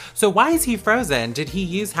freezer. So why is he frozen? Did he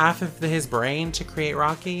use half of his brain to create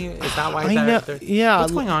Rocky? Is that why?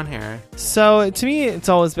 What's going on here? So to me, it's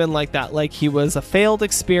always been like that. Like he was a failed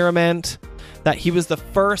experiment. That he was the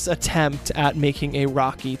first attempt at making a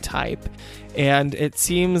Rocky type. And it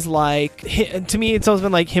seems like, to me, it's always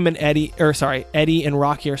been like him and Eddie and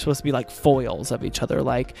Rocky are supposed to be like foils of each other,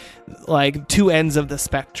 like two ends of the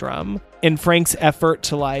spectrum. In Frank's effort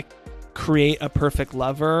to like create a perfect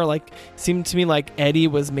lover, like seemed to me like Eddie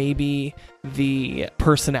was maybe the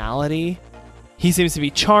personality. He seems to be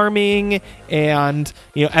charming, and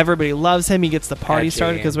everybody loves him. He gets the party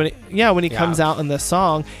started because when he comes out in the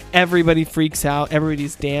song, everybody freaks out,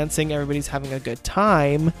 everybody's dancing, everybody's having a good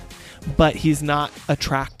time. But he's not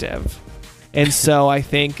attractive. And so I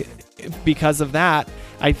think because of that,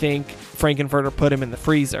 I think Frank-N-Furter put him in the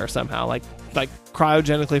freezer somehow, like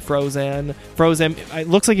cryogenically frozen. It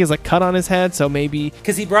looks like he has a cut on his head, so maybe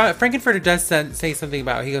because Frank-N-Furter does say something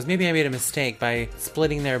about, he goes, maybe I made a mistake by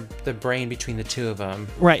splitting the brain between the two of them.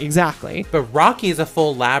 Right, exactly. But Rocky is a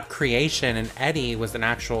full lab creation, and Eddie was an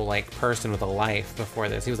actual like person with a life before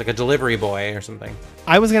this. He was like a delivery boy or something.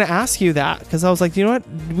 I was gonna ask you that because I was like, you know what,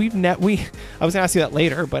 I was gonna ask you that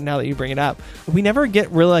later, but now that you bring it up, we never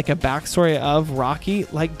get really like a backstory of Rocky.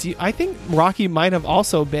 Like, I think Rocky might have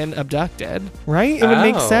also been abducted, right? It would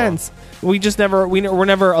make sense. We just nobody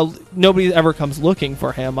ever comes looking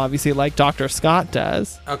for him, obviously, like Dr. Scott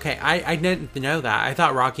does. Okay, I didn't know that. I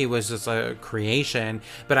thought Rocky was just a creation,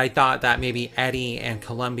 but I thought that maybe Eddie and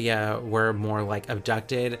Columbia were more like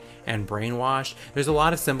abducted and brainwashed. There's a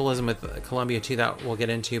lot of symbolism with Columbia too that we'll get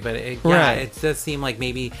into, but it does seem like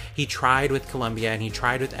maybe he tried with Columbia and he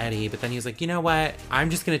tried with Eddie, but then he was like, you know what? I'm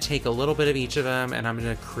just going to take a little bit of each of them and I'm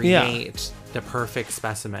going to create the perfect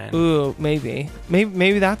specimen. Ooh, maybe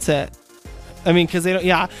that's it. I mean, because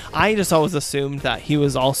I just always assumed that he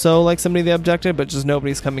was also like somebody they abducted, but just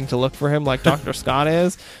nobody's coming to look for him like Dr. Scott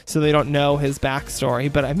is, so they don't know his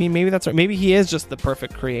backstory. But I mean, maybe that's right. Maybe he is just the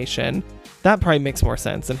perfect creation. That probably makes more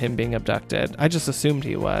sense than him being abducted. I just assumed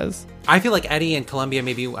he was. I feel like Eddie and Columbia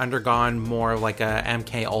maybe undergone more like a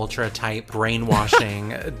MK Ultra type brainwashing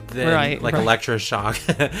than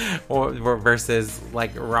electroshock, or versus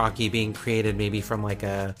like Rocky being created maybe from like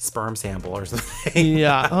a sperm sample or something.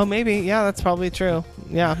 Yeah. Oh, maybe. Yeah, that's probably true.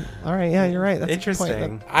 Yeah. All right. Yeah, you're right. That's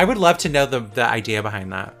interesting. I would love to know the idea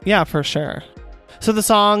behind that. Yeah, for sure. So the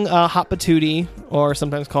song Hot Patootie, or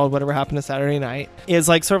sometimes called Whatever Happened to Saturday Night, is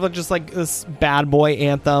like sort of like just like this bad boy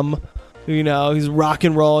anthem You know, he's rock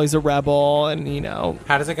and roll. He's a rebel, and you know.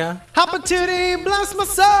 How does it go? Opportunity bless my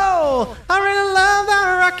soul. I really love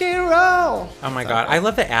that rock and roll. Oh my God, I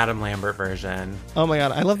love the Adam Lambert version. Oh my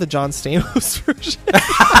God, I love the John Stamos version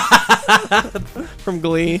from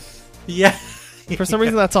Glee. Yeah. For some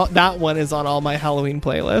reason, that one is on all my Halloween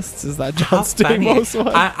playlists. Is that John How funny. Stamos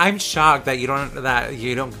one? I'm shocked that you don't.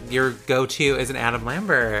 Your go-to is an Adam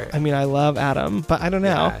Lambert. I mean, I love Adam, but I don't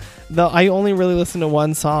know. Yeah. Though I only really listen to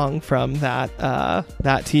one song from that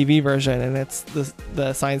TV version, and it's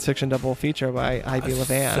the science fiction double feature by Ivy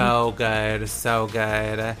Levan. So good, so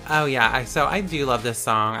good. Oh yeah, so I do love this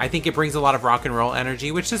song. I think it brings a lot of rock and roll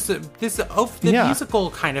energy, which is the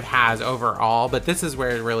musical kind of has overall, but this is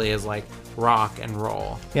where it really is like rock and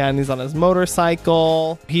roll. Yeah, and he's on his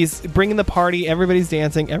motorcycle. He's bringing the party. Everybody's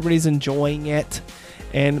dancing. Everybody's enjoying it.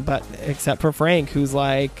 But except for Frank, who's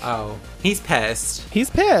like, oh, he's pissed. He's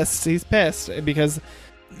pissed because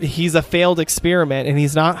he's a failed experiment and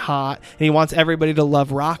he's not hot, and he wants everybody to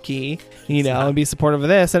love Rocky, and be supportive of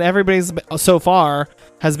this. And everybody's so far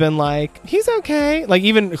has been like, he's okay. Like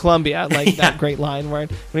even Columbia, like that great line when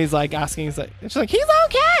he's like asking, she's like, he's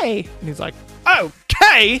okay, and he's like,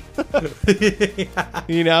 okay.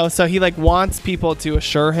 So he like wants people to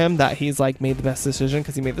assure him that he's like made the best decision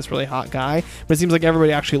because he made this really hot guy. But it seems like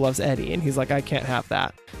everybody actually loves Eddie, and he's like, I can't have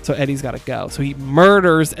that. So Eddie's got to go. So he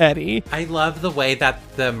murders Eddie. I love the way that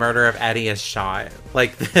the murder of Eddie is shot.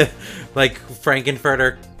 Like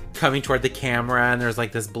Frankenfurter coming toward the camera, and there's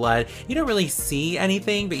like this blood. You don't really see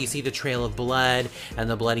anything, but you see the trail of blood and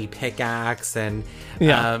the bloody pickaxe, and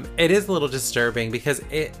it is a little disturbing because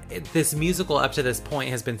this musical up to this point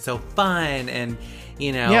has been so fun and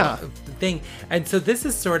thing. And so this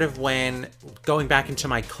is sort of when, going back into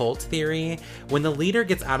my cult theory, when the leader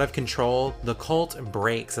gets out of control, the cult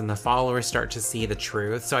breaks and the followers start to see the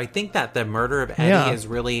truth. So I think that the murder of Eddie is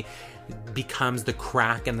really becomes the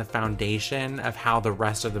crack in the foundation of how the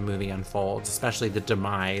rest of the movie unfolds, especially the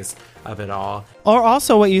demise of it all. Or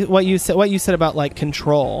also what you said about like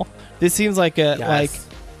control. This seems like a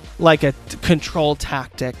like a control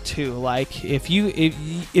tactic too. Like if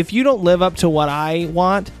you don't live up to what I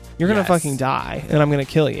want, you're gonna fucking die, and I'm gonna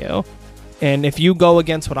kill you. And if you go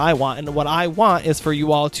against what I want, and what I want is for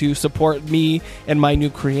you all to support me and my new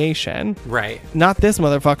creation. Right. Not this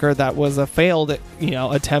motherfucker that was a failed,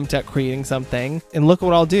 attempt at creating something. And look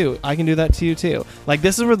what I'll do. I can do that to you too. Like,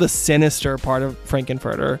 this is where the sinister part of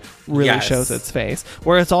Frankenfurter really shows its face.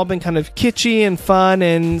 Where it's all been kind of kitschy and fun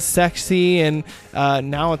and sexy. And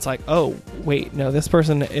now it's like, oh, wait, no, this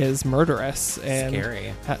person is murderous. And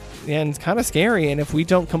scary. And it's kind of scary. And if we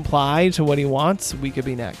don't comply to what he wants, we could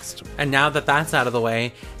be next. And now that that's out of the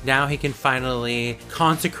way, now he can finally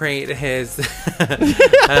consecrate his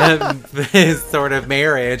his sort of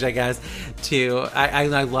marriage, I guess, to... I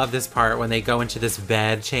love this part when they go into this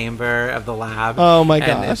bed chamber of the lab. Oh my gosh.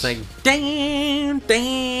 And it's like... Dan,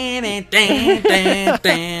 dan, dan, dan,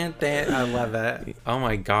 dan, dan. I love it. Oh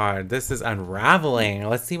my God. This is unraveling.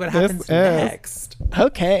 Let's see what happens next.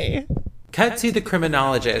 Okay. Cut to the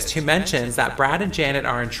criminologist, who mentions that Brad and Janet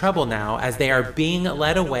are in trouble now as they are being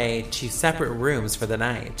led away to separate rooms for the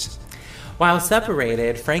night. While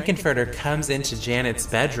separated, Frankenfurter comes into Janet's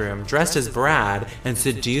bedroom dressed as Brad and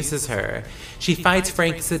seduces her. She fights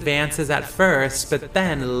Frank's advances at first, but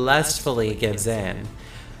then lustfully gives in.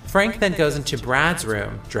 Frank then goes into Brad's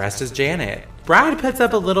room, dressed as Janet. Brad puts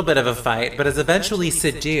up a little bit of a fight, but is eventually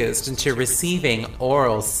seduced into receiving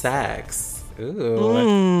oral sex.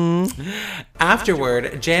 Ooh.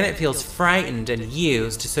 Afterward, Janet feels frightened and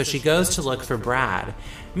used, so she goes to look for Brad.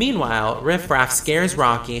 Meanwhile, Riff Raff scares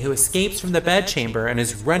Rocky, who escapes from the bedchamber and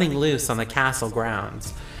is running loose on the castle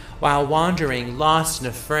grounds. While wandering, lost and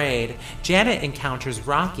afraid, Janet encounters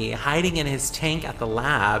Rocky hiding in his tank at the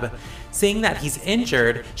lab. Seeing that he's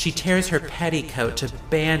injured, she tears her petticoat to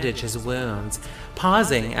bandage his wounds,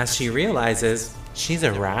 pausing as she realizes she's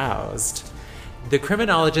aroused. The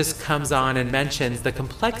criminologist comes on and mentions the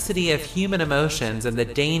complexity of human emotions and the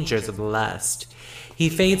dangers of lust. He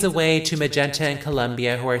fades away to Magenta and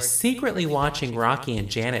Columbia, who are secretly watching Rocky and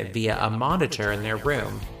Janet via a monitor in their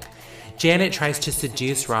room. Janet tries to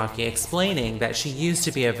seduce Rocky, explaining that she used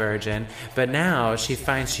to be a virgin, but now she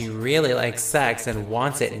finds she really likes sex and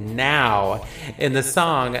wants it now. In the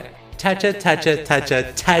song, Toucha, toucha,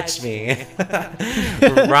 toucha, touch me,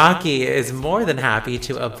 Rocky is more than happy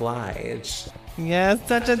to oblige. Yes,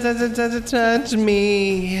 touch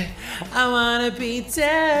me. I wanna be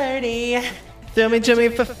dirty. Thrill me, chill me,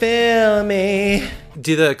 fulfill me.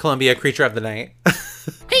 Do the Columbia Creature of the Night. Creature of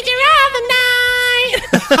the Night.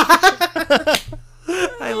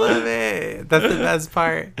 I love it. That's the best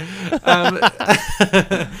part.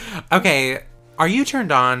 Okay, are you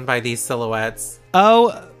turned on by these silhouettes?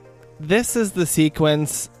 Oh, this is the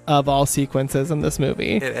sequence of all sequences in this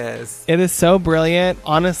movie. It is. It is so brilliant.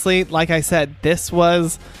 Honestly, like I said, this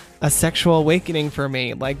was a sexual awakening for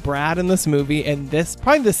me. Like Brad in this movie, and this,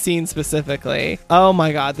 probably this scene specifically. Oh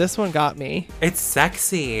my God, this one got me. It's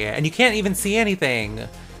sexy, and you can't even see anything.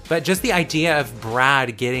 But just the idea of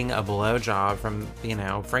Brad getting a blowjob from,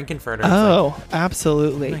 Frankenfurter. Oh,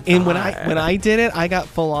 absolutely. my And when God. I did it, I got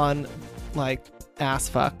full on like ass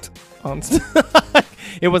fucked on.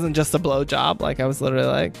 It wasn't just a blowjob. Like I was literally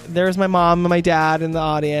like, there's my mom and my dad in the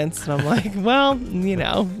audience, and I'm like, well,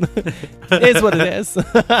 it is what it is.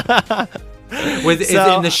 Is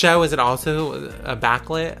it in the show? Is it also a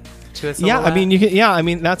backlit to a silhouette? Yeah, I mean, you can. Yeah, I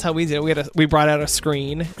mean, that's how we did it. We brought out a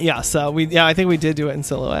screen. Yeah, so I think we did do it in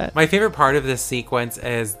silhouette. My favorite part of this sequence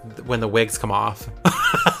is when the wigs come off.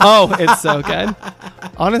 Oh, it's so good.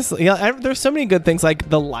 Honestly, yeah, there's so many good things, like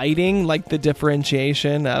the lighting, like the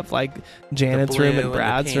differentiation of like Janet's room blue and and the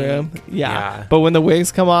Brad's pink. room. Yeah. But when the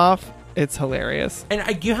wigs come off, it's hilarious.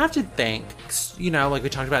 And you have to think, like we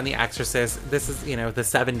talked about in The Exorcist, this is, the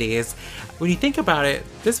 70s. When you think about it,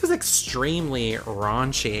 this was extremely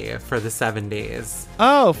raunchy for the 70s.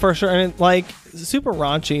 Oh, for sure. And like super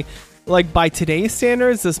raunchy. Like by today's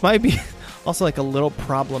standards, this might be also like a little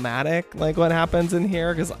problematic, like what happens in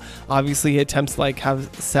here, because obviously he attempts to like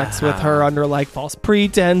have sex with her under like false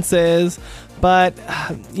pretenses. But,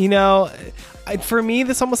 for me,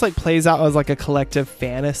 this almost like plays out as like a collective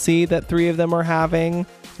fantasy that three of them are having.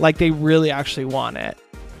 Like they really actually want it.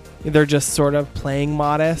 They're just sort of playing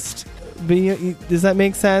modest. But does that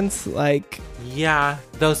make sense? Like, Yeah,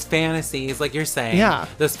 those fantasies, like you're saying. Yeah.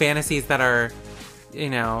 Those fantasies that are,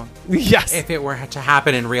 yes. if it were to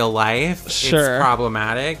happen in real life, Sure. it's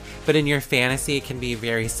problematic. But in your fantasy, it can be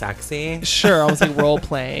very sexy. Sure, I was like role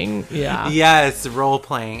playing. Yeah. Yes, role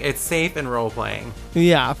playing. It's safe in role playing.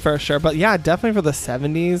 Yeah, for sure. But yeah, definitely for the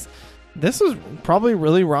 70s, this was probably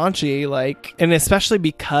really raunchy, like, and especially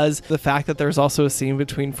because the fact that there's also a scene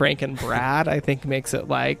between Frank and Brad, I think makes it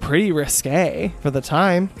like pretty risque for the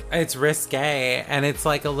time. It's risque, and it's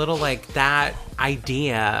like a little like that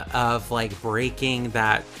idea of like breaking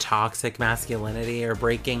that toxic masculinity or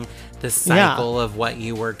breaking the cycle of what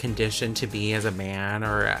you were conditioned to be as a man,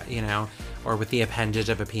 or or with the appendage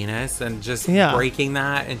of a penis, and just breaking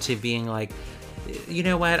that into being like, you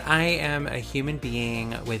know what? I am a human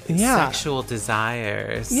being with sexual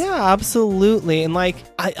desires. Yeah, absolutely. And like,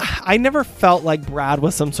 I never felt like Brad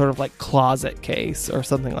was some sort of like closet case or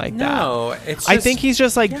something like that. No, it's just, I think he's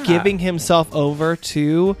just like giving himself over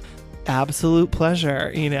to absolute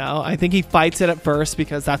pleasure. I think he fights it at first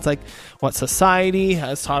because that's like what society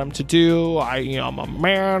has taught him to do. I'm a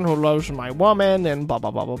man who loves my woman and blah blah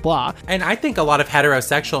blah blah blah. And I think a lot of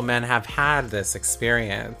heterosexual men have had this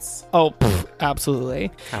experience. Oh,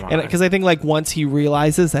 absolutely. Come on. And because I think like once he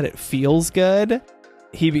realizes that it feels good,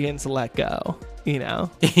 he begins to let go.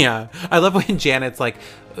 Yeah, I love when Janet's like,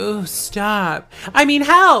 "Oh, stop! I mean,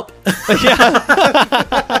 help!"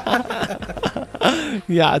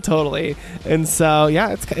 Yeah, totally. And so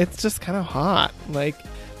it's just kind of hot. Like,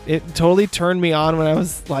 it totally turned me on when I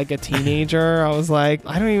was like a teenager. I was like,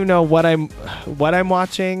 I don't even know what I'm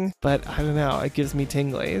watching, but I don't know, it gives me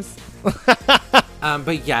tinglies.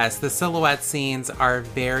 But yes, the silhouette scenes are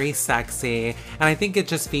very sexy, and I think it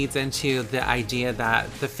just feeds into the idea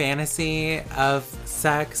that the fantasy of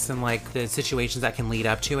sex and like the situations that can lead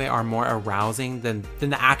up to it are more arousing than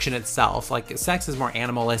the action itself. Like sex is more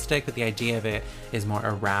animalistic, but the idea of it is more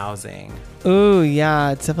arousing. Ooh,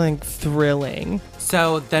 yeah, it's definitely thrilling.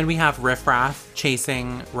 So then we have Riff Raff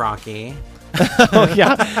chasing Rocky. Oh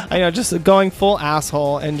yeah, I know, just going full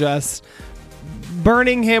asshole and just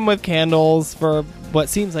burning him with candles for what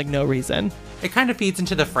seems like no reason. It kind of feeds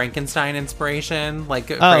into the Frankenstein inspiration,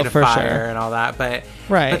 like Afraid of for Fire sure. and all that. But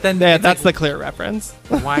Right. But then that's the clear reference.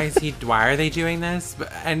 Why are they doing this?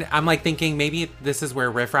 And I'm like thinking maybe this is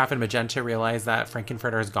where Riff Raff and Magenta realize that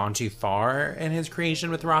Frankenfurter has gone too far in his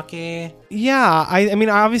creation with Rocky. Yeah, I mean,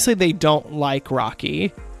 obviously they don't like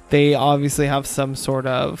Rocky. They obviously have some sort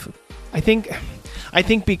of, I think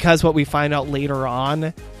because what we find out later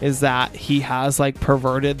on is that he has like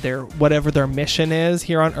perverted whatever their mission is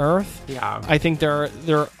here on Earth. Yeah. I think they're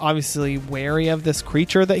obviously wary of this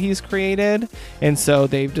creature that he's created, and so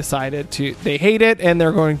they've decided they hate it and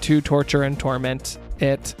they're going to torture and torment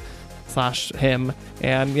it / him.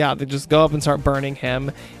 And yeah, they just go up and start burning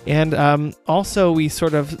him. And also we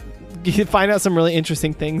sort of find out some really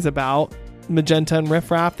interesting things about Magenta and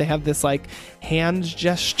Riff Raff. They have this like hand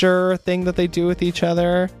gesture thing that they do with each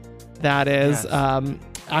other that is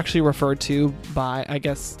actually referred to by, I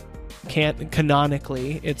guess,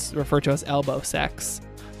 canonically, it's referred to as elbow sex,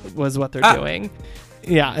 was what they're doing.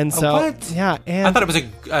 Yeah, and so what? yeah, and I thought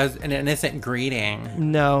it was an innocent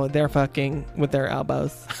greeting. no, they're fucking with their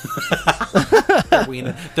elbows. Their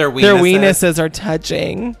Their weenuses are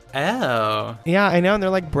touching. Oh. Yeah, I know, and they're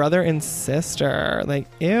like brother and sister. Like,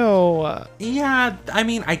 ew. Yeah, I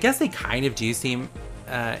mean, I guess they kind of do seem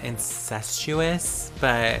incestuous,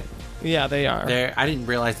 but Yeah, they are. I didn't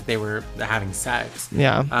realize that they were having sex.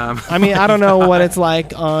 Yeah. Um, I mean, I don't know what it's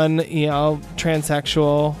like on,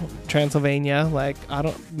 transsexual Transylvania. Like,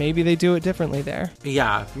 maybe they do it differently there.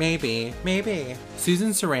 Yeah, maybe. Susan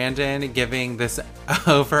Sarandon giving this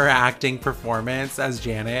overacting performance as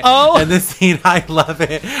Janet. Oh! And this scene, I love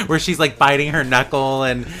it, where she's like biting her knuckle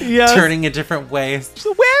and Yes. turning in different ways.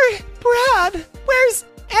 So Brad, where's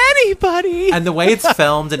anybody? And the way it's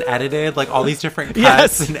filmed and edited, like all these different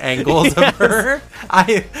cuts Yes. and angles Yes. of her.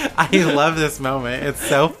 I love this moment. It's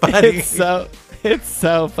so funny. It's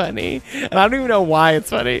so funny. And I don't even know why it's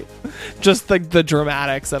funny. Just like the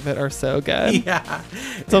dramatics of it are so good. Yeah.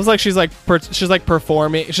 It's almost like she's like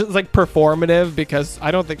performing. She's like performative because I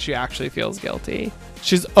don't think she actually feels guilty.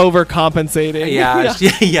 She's overcompensating.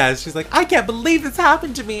 Yeah. She's like, I can't believe this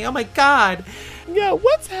happened to me. Oh my God. Yeah,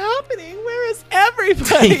 what's happening? Where is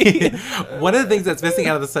everybody? One of the things that's missing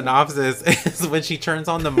out of the synopsis is when she turns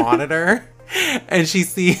on the monitor and she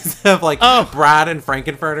sees Brad and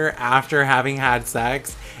Frankenfurter after having had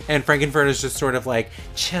sex, and Frankenfurter's just sort of like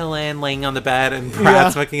chilling, laying on the bed, and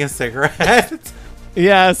Brad's smoking a cigarette.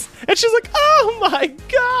 Yes. And she's like, oh my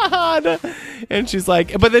God. And she's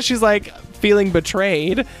like, but then she's like feeling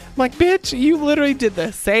betrayed. I'm like, bitch, you literally did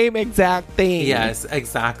the same exact thing. Yes,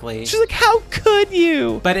 exactly. She's like, how could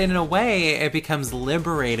you? But in a way, it becomes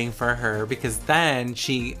liberating for her because then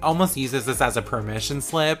she almost uses this as a permission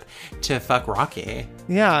slip to fuck Rocky.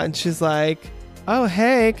 Yeah. And she's like, oh,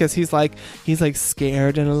 hey. Because he's like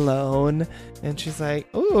scared and alone. And she's like,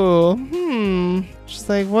 ooh, She's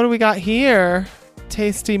like, what do we got here?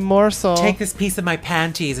 Tasty morsel. Take this piece of my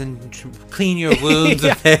panties and clean your wounds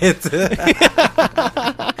with it.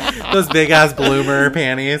 Those big ass bloomer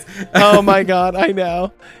panties. Oh my God, I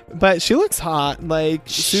know. But she looks hot. Like,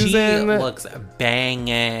 Susan looks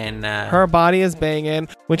banging. Her body is banging.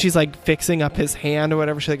 When she's like fixing up his hand or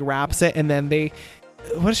whatever, she like wraps it, and then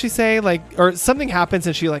what does she say? Like, or something happens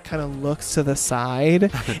and she like kind of looks to the side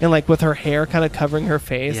and like with her hair kind of covering her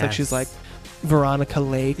face, like she's like Veronica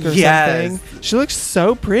Lake or something. She looks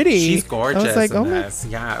so pretty. She's gorgeous. I was like, in this.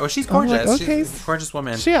 Yeah. Oh, she's gorgeous. Like, okay. She's a gorgeous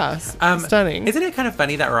woman. Yes. Stunning. Isn't it kind of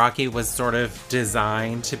funny that Rocky was sort of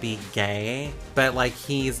designed to be gay, but like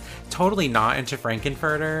he's totally not into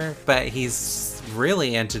Frankenfurter, but he's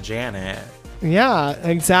really into Janet. Yeah,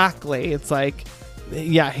 exactly. It's like,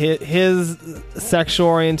 yeah, his sexual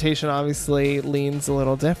orientation obviously leans a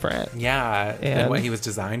little different. Yeah, than what he was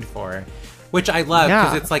designed for. Which I love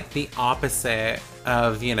because it's like the opposite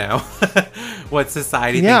of, what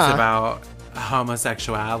society thinks about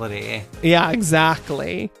homosexuality. Yeah,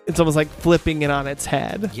 exactly. It's almost like flipping it on its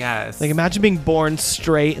head. Yes. Like, imagine being born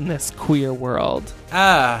straight in this queer world.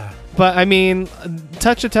 But I mean,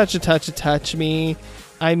 touch me.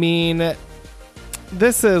 I mean,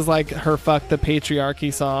 this is like her fuck the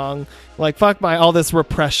patriarchy song. Like, fuck all this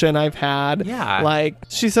repression I've had. Yeah. Like,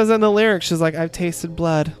 she says in the lyrics, she's like, I've tasted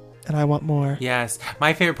blood and I want more. Yes.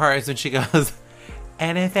 My favorite part is when she goes,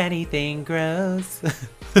 and if anything grows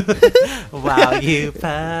while you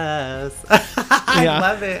pose. I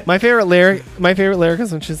love it. My favorite lyric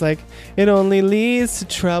is when she's like, it only leads to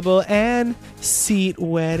trouble and seat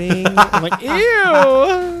wetting. I'm like,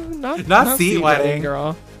 ew. Not seat wetting,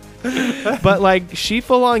 girl. But like, she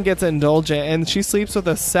full on gets indulgent and she sleeps with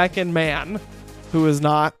a second man who is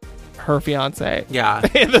not her fiance. Yeah.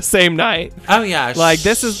 In the same night. Oh yeah. Like,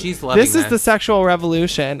 this is the sexual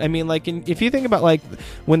revolution. I mean, like, if you think about like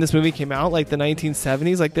when this movie came out, like the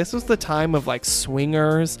 1970s, like this was the time of like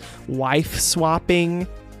swingers, wife swapping,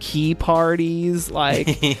 key parties.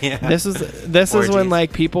 Like this is when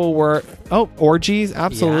like people were orgies.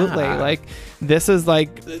 Absolutely. Yeah. Like, this is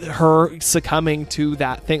like her succumbing to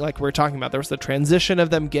that thing like we're talking about. There was the transition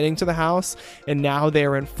of them getting to the house, and now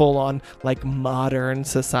they're in full on like modern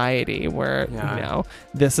society where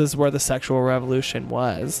this is where the sexual revolution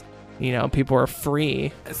was. People are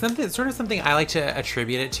free. Something I like to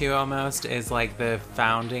attribute it to almost is like the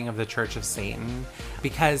founding of the Church of Satan,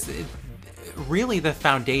 because really the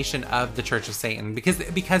foundation of the Church of Satan,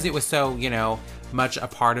 because it was so, you know, much a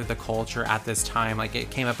part of the culture at this time. Like, it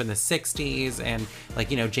came up in the 60s, and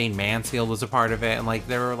like, you know, Jane Mansfield was a part of it, and like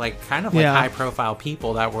there were like kind of like high profile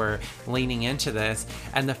people that were leaning into this.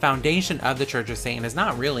 And the foundation of the Church of Satan is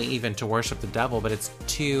not really even to worship the devil, but it's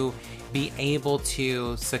to be able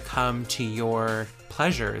to succumb to your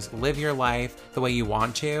pleasures, live your life the way you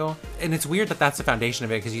want to. And it's weird that that's the foundation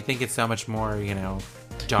of it, because you think it's so much more, you know,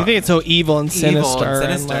 dark. You think it's so evil and sinister.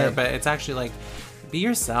 And but it's actually like, be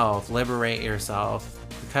yourself, liberate yourself,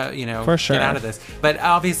 you know, for sure. Get out of this. But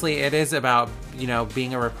obviously it is about, you know,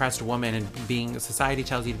 being a repressed woman, and being, society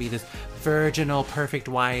tells you to be this virginal, perfect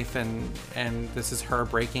wife, and this is her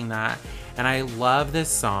breaking that. And I love this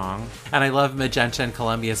song, and I love Magenta and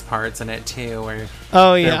Columbia's parts in it too, where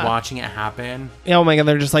they're watching it happen. Oh my god,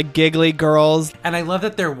 they're just like giggly girls. And I love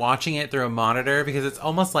that they're watching it through a monitor, because it's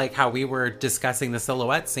almost like how we were discussing the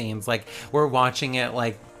silhouette scenes. Like, we're watching it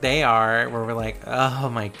like they are, where we're like, oh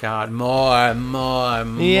my god, more.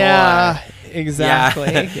 Yeah,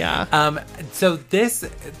 exactly. Yeah. So this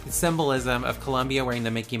symbolism of Columbia wearing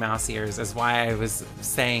the Mickey Mouse ears is why I was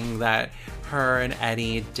saying that her and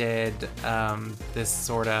Eddie did this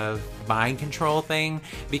sort of mind control thing,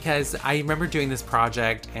 because I remember doing this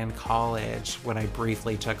project in college when I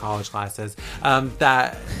briefly took college classes,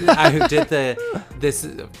 that I did this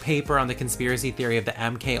paper on the conspiracy theory of the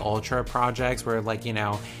MK Ultra projects, where, like, you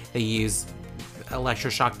know, they use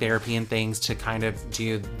electroshock therapy and things to kind of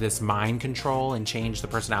do this mind control and change the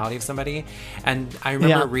personality of somebody. And I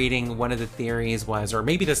remember reading one of the theories was, or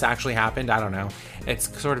maybe this actually happened, I don't know,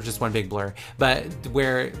 it's sort of just one big blur, but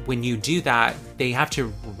where when you do that, they have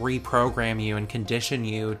to reprogram you and condition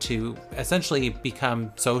you to essentially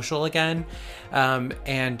become social again.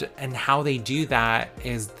 And how they do that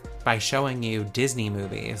is by showing you Disney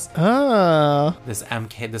movies. Oh. This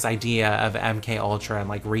idea of MK Ultra, and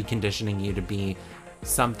like reconditioning you to be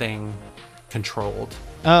something controlled.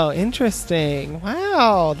 Oh, interesting.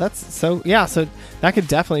 Wow. That's so, yeah, so that could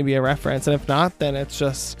definitely be a reference. And if not, then it's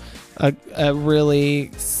just a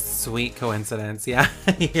really sweet coincidence. Yeah.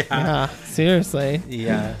 Yeah, seriously.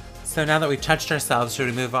 Yeah. So now that we've touched ourselves, should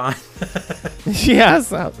we move on?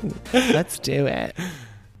 Yes. Let's do it.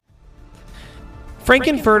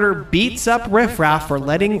 Frankenfurter beats up Riff Raff for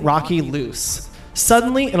letting Rocky loose.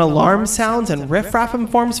 Suddenly, an alarm sounds, and Riff Raff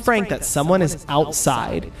informs Frank that someone is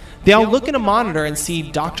outside. They all look in a monitor and see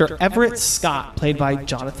Dr. Everett Scott, played by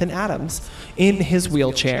Jonathan Adams, in his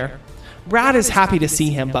wheelchair. Brad is happy to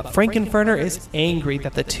see him, but Frankenfurter is angry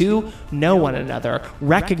that the two know one another,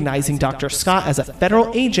 recognizing Dr. Scott as a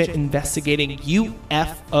federal agent investigating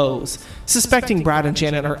UFOs, suspecting Brad and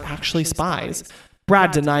Janet are actually spies.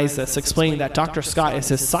 Brad denies this, explaining that Dr. Scott is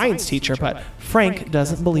his science teacher, but Frank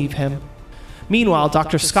doesn't believe him. Meanwhile,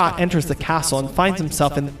 Dr. Scott enters the castle and finds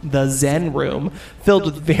himself in the Zen room, filled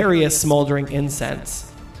with various smoldering incense.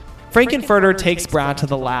 Frankenfurter takes Brad to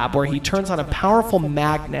the lab, where he turns on a powerful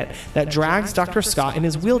magnet that drags Dr. Scott in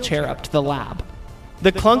his wheelchair up to the lab.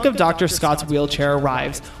 The clunk of Dr. Scott's wheelchair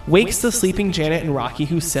arrives, wakes the sleeping Janet and Rocky,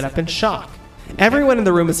 who sit up in shock. Everyone in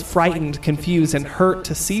the room is frightened, confused, and hurt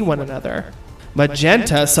to see one another.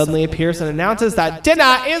 Magenta suddenly appears and announces that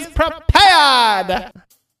dinner is prepared!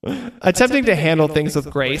 Attempting to handle things with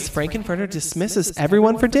grace, Frankenfurter dismisses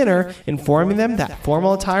everyone for dinner, informing them that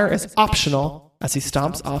formal attire is optional, as he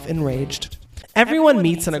stomps off enraged. Everyone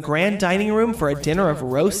meets in a grand dining room for a dinner of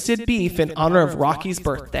roasted beef in honor of Rocky's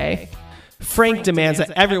birthday. Frank demands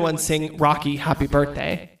that everyone sing Rocky Happy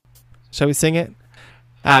Birthday. Shall we sing it?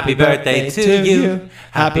 Happy birthday to you.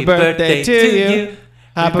 Happy birthday to you.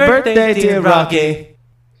 Happy birthday, dear Rocky.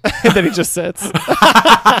 And then he just sits.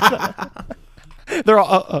 They're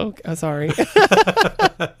all, sorry.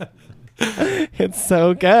 It's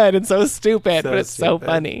so good and so stupid, but it's so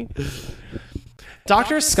funny.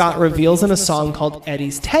 Dr. Scott reveals in a song called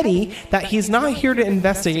Eddie's Teddy that he's not here to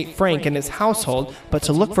investigate Frank and his household, but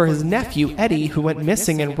to look for his nephew Eddie, who went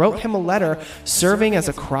missing, and wrote him a letter serving as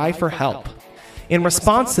a cry for help. In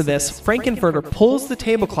response to this, Frankenfurter pulls the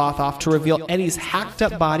tablecloth off to reveal Eddie's hacked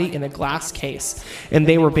up body in a glass case, and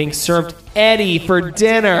they were being served Eddie for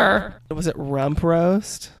dinner. Was it rump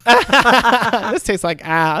roast? This tastes like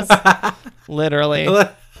ass. Literally.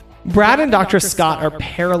 Brad and Dr. Scott are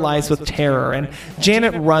paralyzed with terror, and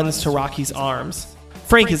Janet runs to Rocky's arms.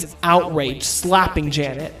 Frank is outraged, slapping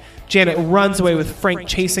Janet. Janet runs away with Frank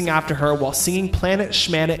chasing after her while singing Planet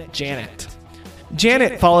Schmanet Janet.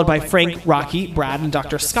 Janet, followed by Frank, Rocky, Brad, and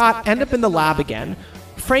Dr. Scott, end up in the lab again.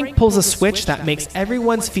 Frank pulls a switch that makes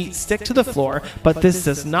everyone's feet stick to the floor, but this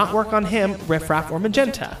does not work on him, Riff Raff, or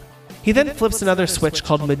Magenta. He then flips another switch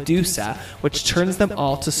called Medusa, which turns them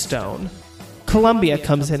all to stone. Columbia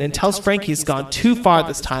comes in and tells Frank he's gone too far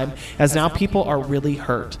this time, as now people are really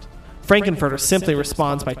hurt. Frankenfurter simply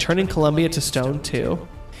responds by turning Columbia to stone too.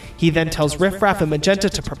 He then tells Riff Raff and Magenta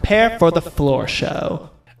to prepare for the floor show.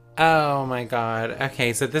 Oh my god.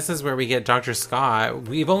 Okay, so this is where we get Dr. Scott.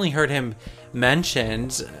 We've only heard him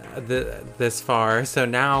mentioned this far, so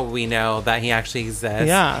now we know that he actually exists.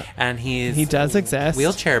 Yeah. And he does exist.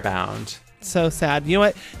 Wheelchair bound. So sad. You know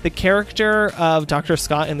what? The character of Dr.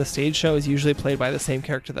 Scott in the stage show is usually played by the same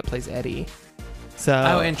character that plays Eddie. So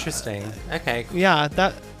Oh, interesting. Okay. Yeah,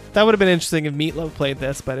 that would have been interesting if Meatloaf played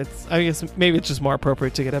this, but I guess maybe it's just more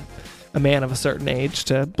appropriate to get a man of a certain age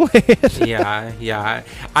to play it. Yeah.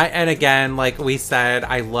 And again, like we said,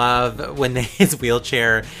 I love when his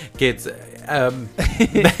wheelchair gets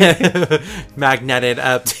magneted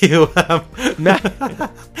up to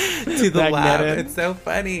the lab. It's so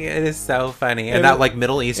funny. It is so funny. And that like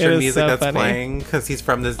Middle Eastern music that's playing because he's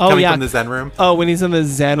from this coming from the Zen room. Oh, when he's in the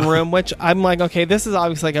Zen room, which I'm like, okay, this is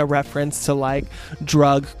obviously like a reference to like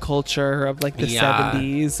drug culture of like the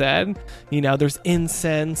 70s, and there's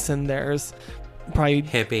incense and there's probably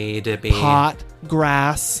hippie dippy pot,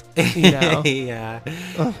 grass, yeah,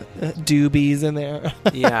 doobies in there.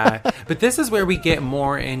 Yeah, but this is where we get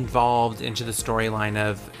more involved into the storyline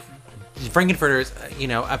of Frankenfurter's,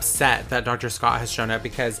 upset that Dr. Scott has shown up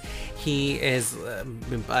because he is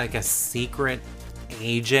like a secret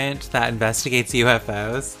agent that investigates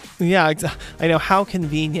UFOs. Yeah, I know. How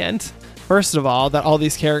convenient. First of all, that all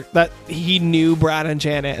these characters, that he knew Brad and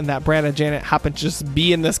Janet, and that Brad and Janet happened to just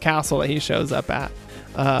be in this castle that he shows up at,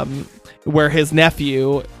 where his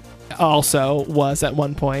nephew also was at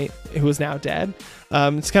one point, who is now dead.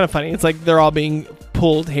 It's kind of funny. It's like they're all being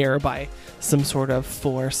pulled here by some sort of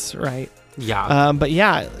force, right? Yeah. But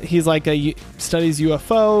yeah, he's like studies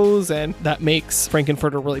UFOs, and that makes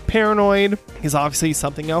Frankenfurter really paranoid because obviously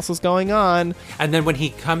something else is going on. And then when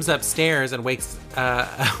he comes upstairs and wakes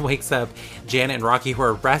up Janet and Rocky, who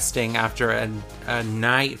are resting after a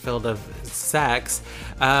night filled of sex,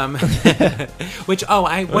 which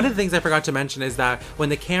one of the things I forgot to mention is that when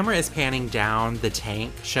the camera is panning down the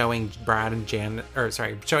tank showing Janet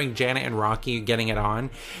and Rocky getting it on,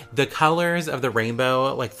 the colors of the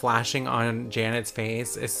rainbow like flashing on Janet's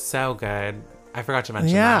face is so good. I forgot to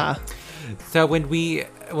mention that. So when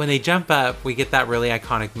they jump up, we get that really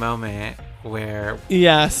iconic moment where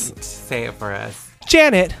say it for us.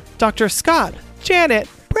 Janet, Dr. Scott, Janet,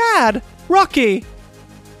 Brad, Rocky.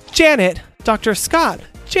 Janet, Dr. Scott,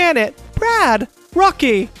 Janet, Brad,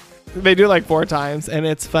 Rocky. They do it like 4 times, and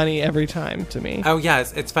it's funny every time to me. Oh,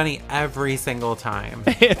 yes. It's funny every single time.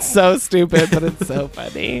 It's so stupid, but it's so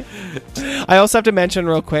funny. I also have to mention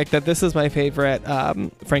real quick that this is my favorite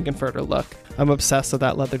Frankenfurter look. I'm obsessed with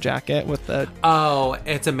that leather jacket with the... Oh,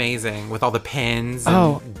 it's amazing. With all the pins.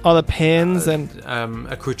 All the pins and...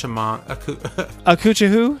 accoutrement. A coochie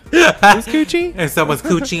who? Who's coochie? And someone's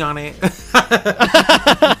coochie on it.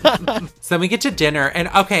 So we get to dinner. And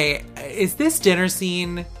okay, is this dinner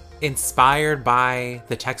scene inspired by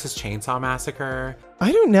the Texas Chainsaw Massacre?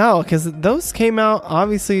 I don't know, because those came out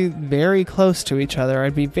obviously very close to each other.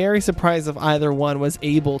 I'd be very surprised if either one was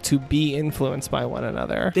able to be influenced by one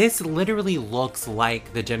another. This literally looks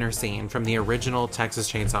like the dinner scene from the original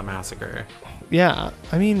Texas Chainsaw Massacre. Yeah,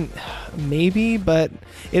 I mean, maybe, but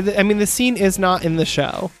the scene is not in the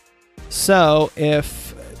show. So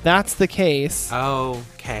if that's the case,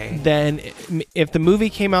 okay, then if the movie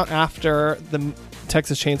came out after the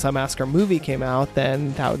Texas Chainsaw Massacre movie came out,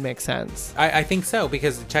 then that would make sense. I think so,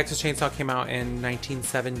 because Texas Chainsaw came out in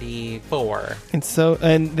 1974.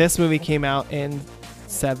 And this movie came out in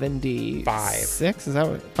 75. 6? Is that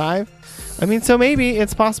what? 5? I mean, so maybe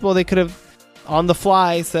it's possible they could have on the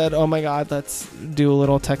fly said, oh my god, let's do a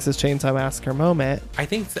little Texas Chainsaw Massacre moment. I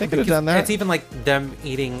think so, they could have done that. It's even like them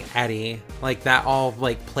eating Eddie, like that all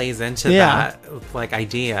like plays into that like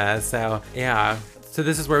idea. So yeah. So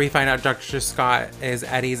this is where we find out Dr. Scott is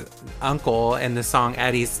Eddie's uncle in the song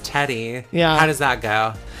Eddie's Teddy. Yeah. How does that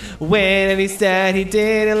go? When Eddie said he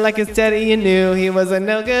didn't like his daddy, you knew he was a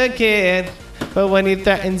no good kid. But when he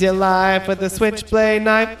threatens your life with a switchblade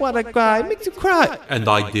knife, what a cry, makes you cry. And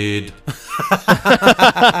I did.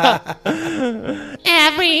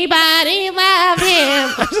 Everybody loved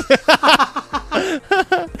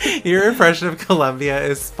him. Your impression of Columbia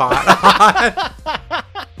is spot on.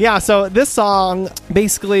 Yeah, so this song,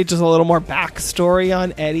 basically just a little more backstory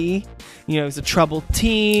on Eddie. You know, he's a troubled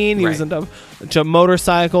teen. He was into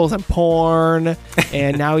motorcycles and porn.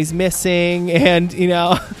 And now he's missing. And,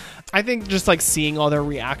 I think just like seeing all their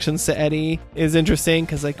reactions to Eddie is interesting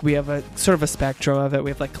because like we have a sort of a spectrum of it.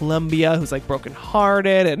 We have like Columbia, who's like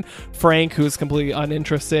brokenhearted, and Frank, who's completely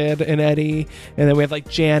uninterested in Eddie, and then we have like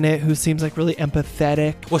Janet, who seems like really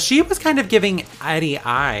empathetic. Well, she was kind of giving Eddie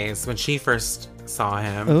eyes when she first saw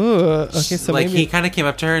him. Ooh, okay, so like maybe he kind of came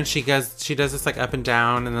up to her and she does this like up and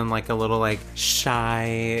down and then like a little like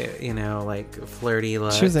shy, like flirty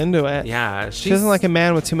look. she was into it. Yeah, She doesn't like a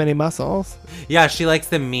man with too many muscles. Yeah, she likes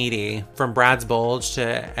them meaty, from Brad's bulge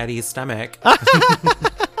to Eddie's stomach.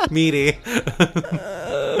 Meaty.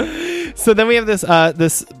 So then we have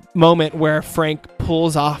this moment where Frank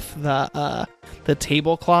pulls off the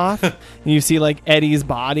tablecloth and you see like Eddie's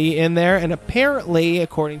body in there, and apparently,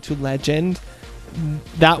 according to legend,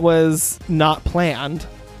 that was not planned,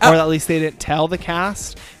 or at least they didn't tell the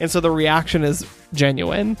cast, and so the reaction is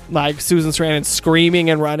genuine. Like Susan Sarandon screaming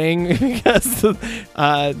and running because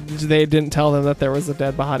they didn't tell them that there was a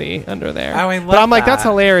dead body under there. Oh, I love but I'm like, that. that's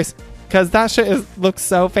hilarious because that shit looks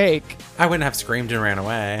so fake. I wouldn't have screamed and ran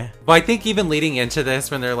away. Well, I think even leading into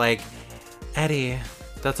this, when they're like, Eddie,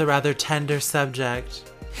 that's a rather tender subject.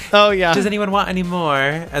 Oh yeah. Does anyone want any more?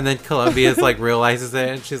 And then Columbia's like realizes it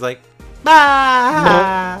and she's like,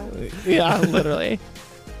 ah! Yeah, literally.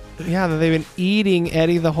 Yeah, they've been eating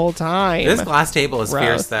Eddie the whole time. This glass table is Gross.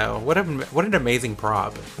 fierce, though. What an amazing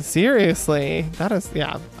prop. Seriously, that is,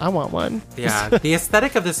 yeah, I want one. Yeah, the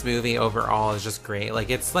aesthetic of this movie overall is just great.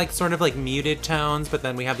 Like, it's like sort of like muted tones, but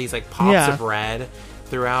then we have these like pops of red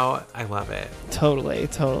throughout. I love it. Totally.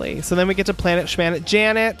 So then we get to Planet Schmanet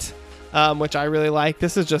Janet, which I really like.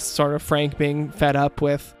 This is just sort of Frank being fed up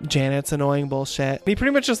with Janet's annoying bullshit. He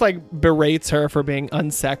pretty much just like berates her for being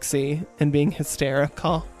unsexy and being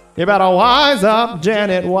hysterical. You better wise up,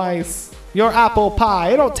 Janet Weiss. Your apple pie,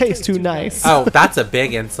 it don't taste too nice. Oh, that's a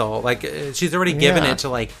big insult. Like, she's already given Yeah. it to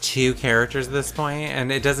like 2 characters at this point,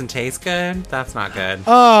 and it doesn't taste good. That's not good.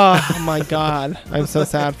 Oh my god, I'm so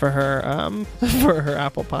sad for her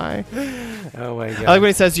apple pie. Oh my god. I like when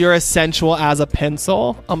he says you're as sensual as a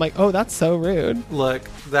pencil. I'm like, oh, that's so rude. Look,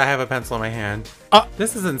 I have a pencil in my hand.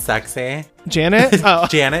 This isn't sexy. Janet? Oh.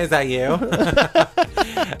 Janet, is that you?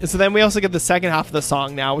 So then we also get the second half of the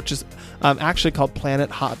song now, which is actually called Planet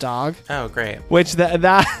Hot Dog, Oh, great. which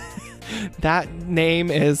that name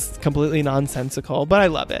is completely nonsensical, but I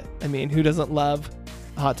love it. I mean, who doesn't love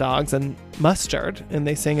hot dogs and mustard? And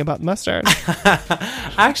they sing about mustard.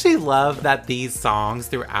 I actually love that these songs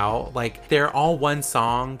throughout, like, they're all one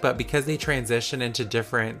song, but because they transition into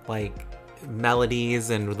different, like, melodies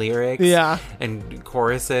and lyrics Yeah. and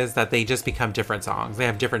choruses, that they just become different songs. They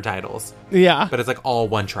have different titles, Yeah. but it's like all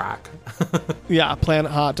one track. Yeah,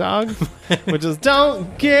 Planet Hot Dog, which is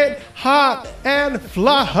don't get hot and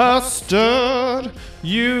flustered.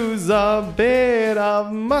 Use a bit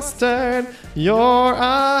of mustard. You're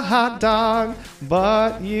a hot dog,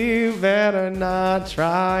 but you better not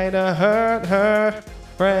try to hurt her,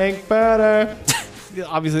 Frank Butter.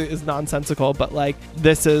 Obviously is nonsensical, but like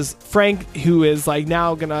this is Frank, who is like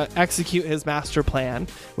now gonna execute his master plan,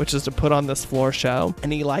 which is to put on this floor show,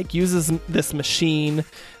 and he like uses this machine,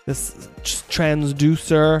 this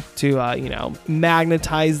transducer to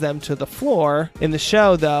magnetize them to the floor. In the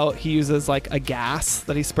show though, he uses like a gas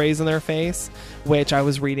that he sprays in their face, which I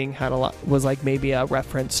was reading was like maybe a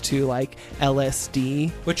reference to like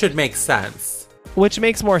LSD, Which would make sense. which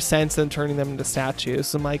makes more sense than turning them into statues.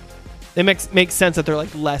 So I'm like, it makes sense that they're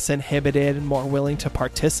like less inhibited and more willing to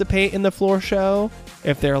participate in the floor show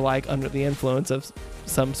if they're like under the influence of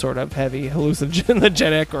some sort of heavy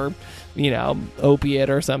hallucinogenic or opiate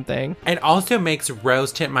or something. It also makes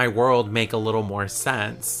Rose Tint My World make a little more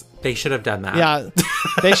sense. They should have done that. Yeah,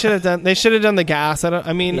 they should have done the gas. I don't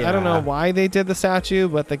know Yeah. why they did the statue,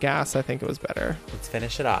 but the gas, I think it was better. Let's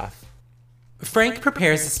finish it off. Frank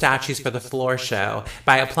prepares the statues for the floor show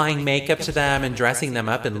by applying makeup to them and dressing them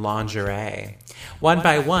up in lingerie. One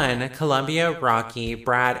by one, Columbia, Rocky,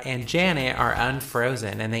 Brad, and Janet are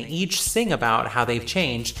unfrozen, and they each sing about how they've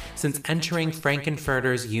changed since entering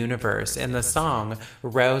Frankenfurter's universe in the song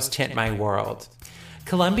Rose Tint My World.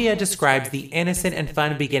 Columbia describes the innocent and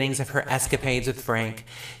fun beginnings of her escapades with Frank.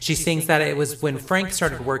 She sings that it was when Frank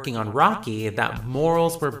started working on Rocky that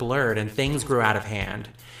morals were blurred and things grew out of hand.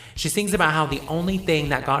 She sings about how the only thing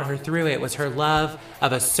that got her through it was her love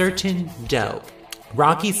of a certain dope.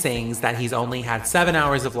 Rocky sings that he's only had 7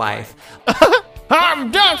 hours of life.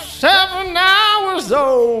 I'm just 7 hours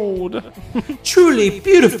old. Truly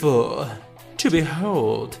beautiful to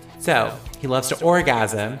behold. So, he loves to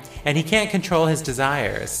orgasm, and he can't control his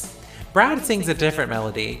desires. Brad sings a different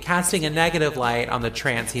melody, casting a negative light on the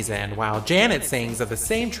trance he's in, while Janet sings of the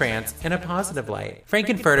same trance in a positive light.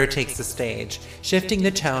 Frank-N-Furter takes the stage, shifting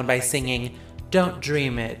the tone by singing Don't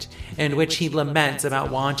Dream It, in which he laments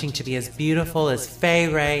about wanting to be as beautiful as Fay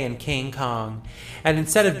Wray and King Kong. And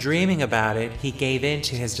instead of dreaming about it, he gave in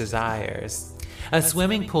to his desires. A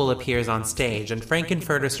swimming pool appears on stage, and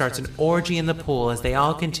Frank-N-Furter starts an orgy in the pool as they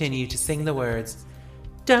all continue to sing the words,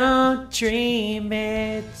 Don't dream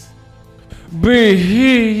it. Be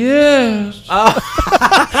he, yes. Oh,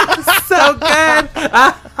 so good.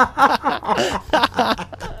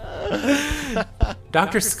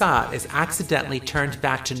 Dr. Scott is accidentally turned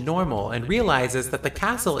back to normal and realizes that the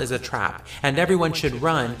castle is a trap and everyone should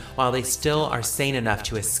run while they still are sane enough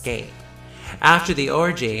to escape. After the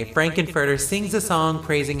orgy, Frank-N-Furter sings a song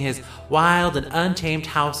praising his wild and untamed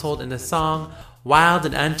household in the song Wild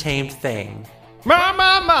and Untamed Thing. Ma,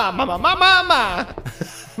 ma, ma, ma, ma, ma, ma, ma.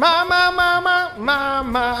 Ma, ma, ma, ma, ma,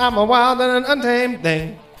 ma. I'm a wild and an untamed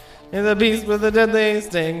thing. It's a beast with a deadly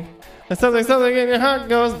sting. There's something in your heart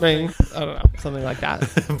goes bling. I don't know, something like that.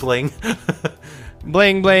 Bling.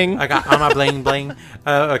 Bling, bling. I'm a bling bling.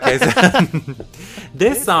 Okay. So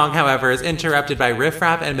this song, however, is interrupted by Riff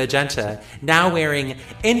Raff and Magenta, now wearing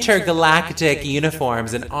intergalactic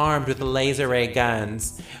uniforms and armed with laser ray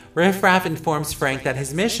guns. Riff Raff informs Frank that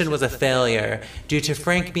his mission was a failure due to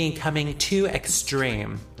Frank becoming too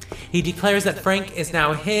extreme. He declares that Frank is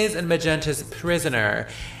now his and Magenta's prisoner,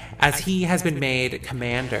 as he has been made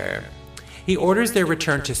commander. He orders their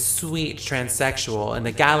return to Sweet Transsexual in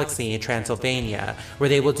the galaxy Transylvania, where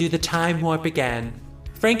they will do the time warp again.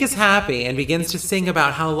 Frank is happy and begins to sing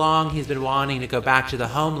about how long he's been wanting to go back to the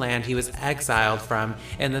homeland he was exiled from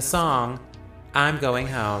in the song, I'm Going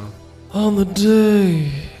Home. On the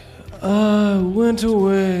day I went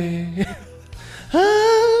away.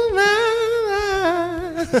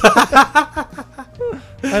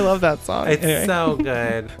 I love that song. It's anyway. so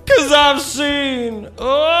good. 'Cause I've seen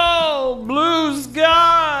blue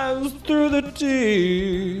skies through the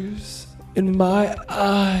tears in my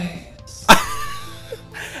eyes.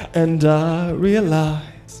 And I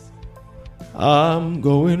realize I'm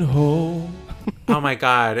going home. Oh my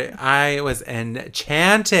God, I was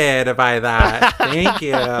enchanted by that. Thank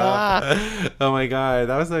you. Oh my God,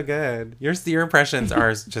 that was so good. Your impressions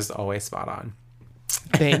are just always spot on.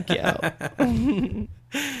 Thank you.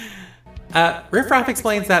 Riff Raff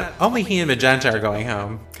explains that only he and Magenta are going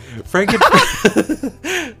home.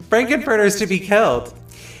 Frank-N-Furter is to be killed.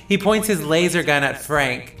 He points his laser gun at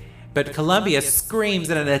Frank, but Columbia screams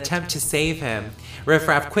in an attempt to save him. Riff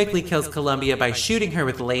Raff quickly kills Columbia by shooting her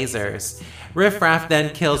with lasers. Riff Raff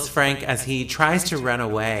then kills Frank as he tries to run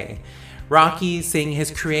away. Rocky, seeing his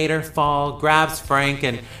creator fall, grabs Frank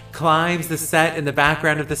and climbs the set in the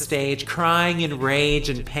background of the stage, crying in rage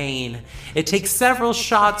and pain. It takes several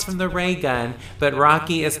shots from the ray gun, but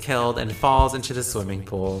Rocky is killed and falls into the swimming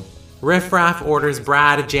pool. Riff Raff orders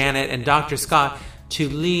Brad, Janet, and Dr. Scott to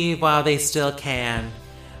leave while they still can.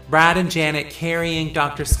 Brad and Janet, carrying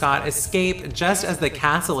Dr. Scott, escape just as the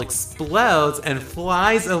castle explodes and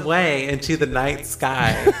flies away into the night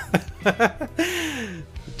sky.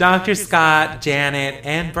 Dr. Scott, Janet,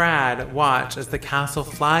 and Brad watch as the castle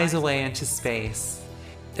flies away into space.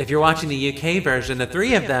 If you're watching the UK version, the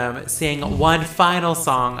three of them sing one final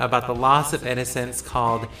song about the loss of innocence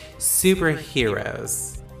called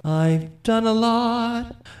Superheroes. I've done a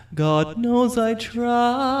lot. God knows I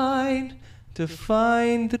tried to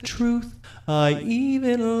find the truth. I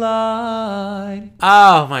even lied.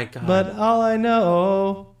 Oh my God. But all I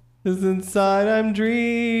know is inside I'm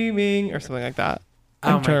dreaming. Or something like that.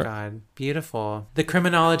 Oh my God. Beautiful. The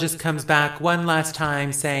criminologist comes back one last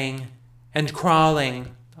time saying, and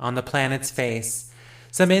crawling on the planet's face,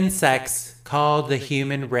 some insects called the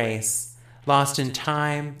human race, lost in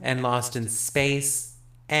time and lost in space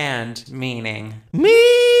and meaning. Meaning!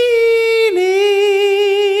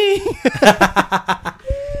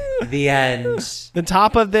 The end. The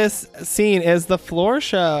top of this scene is the floor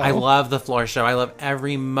show. I love the floor show. I love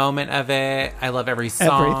every moment of it. I love every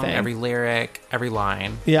song, Everything. every lyric, every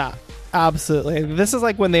line. Yeah, absolutely. This is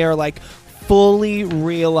like when they are like fully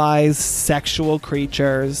realized sexual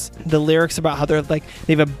creatures. The lyrics about how they're like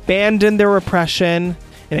they've abandoned their repression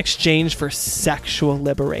in exchange for sexual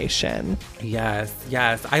liberation. Yes,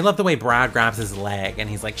 yes. I love the way Brad grabs his leg and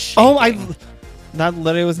he's like shaking. Oh, that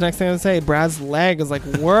literally was the next thing I would say. Brad's leg is like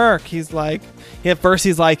work. He's like, at first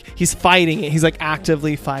he's fighting it. He's like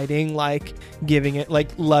actively fighting, like giving it, like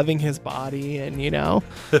loving his body, and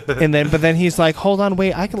but then he's like, hold on,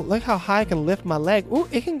 wait, I can look how high I can lift my leg. Ooh,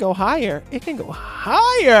 it can go higher. It can go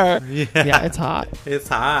higher. Yeah, it's hot. It's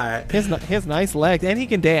hot. His nice legs, and he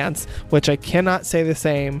can dance, which I cannot say the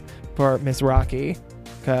same for Miss Rocky,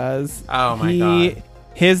 because God,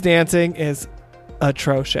 his dancing is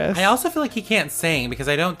atrocious. I also feel like he can't sing because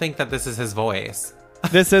I don't think that this is his voice.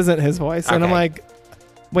 This isn't his voice. And Okay.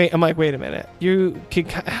 wait a minute. You can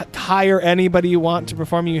hire anybody you want to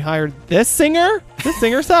perform. You hired this singer? This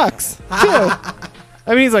singer sucks too. I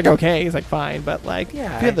mean, he's like, okay, he's like, fine, but like, if you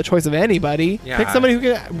have the choice of anybody, pick somebody who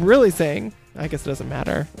can really sing. I guess it doesn't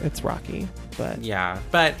matter. It's Rocky, but Yeah,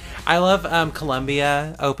 but I love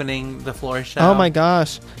Columbia opening the floor show. oh my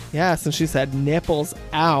gosh, yes. And she said, nipples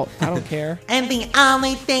out. I don't care. And the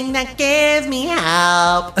only thing that gives me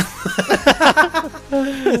hope.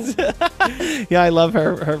 Yeah, I love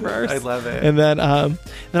her verse. I love it. And then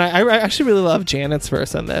I actually really love Janet's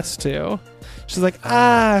verse on this too. She's like,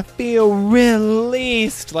 I feel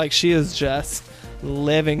released. Like she is just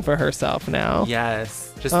living for herself now. Yes.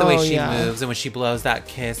 Just the way she yeah. moves and when she blows that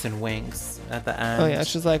kiss and winks at the end. Oh yeah,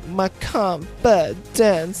 she's like, my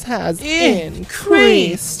confidence has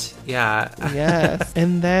increased. Yeah. Yes.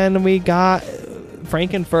 And then we got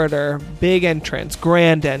Frankenfurter, big entrance,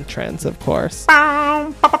 grand entrance, of course.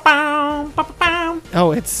 Oh,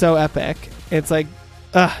 it's so epic. It's like,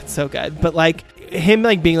 it's so good. But like him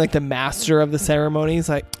like being like the master of the ceremonies,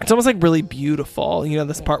 like it's almost like really beautiful.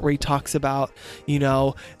 This part where he talks about,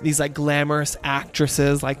 these like glamorous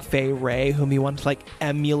actresses like Faye Ray, whom he wants to like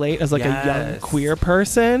emulate as like a young queer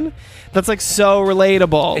person. That's like so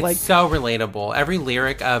relatable. It's like so relatable. Every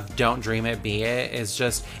lyric of Don't Dream It, Be It is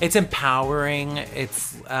just, it's empowering.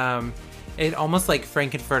 It's, it almost like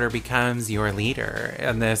Frankenfurter becomes your leader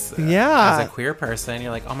in this. Yeah. As a queer person,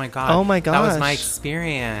 you're like, oh my God. That was my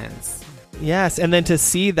experience. Yes, and then to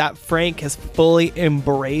see that Frank has fully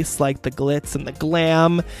embraced like the glitz and the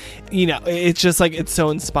glam, it's just like, it's so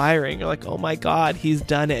inspiring. You're like, oh my God, he's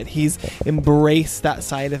done it. He's embraced that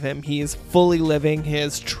side of him. He is fully living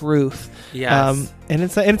his truth. Yes. And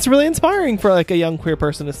it's really inspiring for like a young queer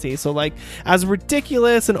person to see. So like, as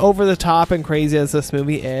ridiculous and over the top and crazy as this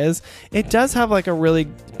movie is, it does have like a really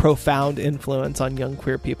profound influence on young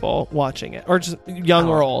queer people watching it, or just young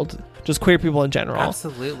or old. Just queer people in general.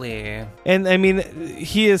 Absolutely. And I mean,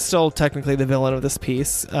 he is still technically the villain of this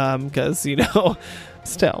piece, because,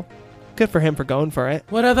 still, good for him for going for it.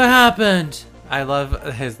 Whatever happened? I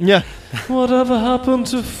love his... Yeah. Whatever happened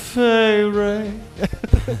to Faye Ray?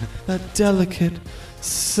 That delicate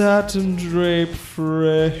satin drape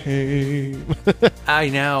frame. I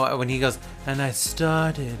know, when he goes, and I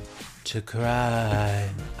started to cry.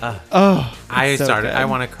 I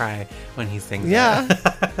want to cry when he sings. Yeah,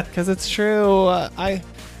 because it's true.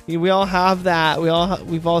 We all have that.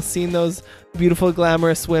 We've all seen those beautiful,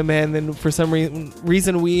 glamorous women, and for some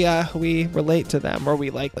reason we relate to them, or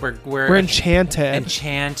we're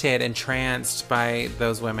enchanted, entranced by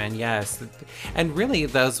those women. Yes, and really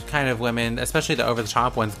those kind of women, especially the over the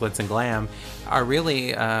top ones, glitz and glam, are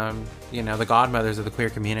really the godmothers of the queer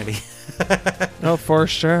community. Oh, for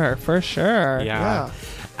sure. Yeah.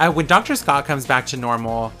 When Dr. Scott comes back to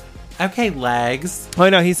normal, okay, legs. Oh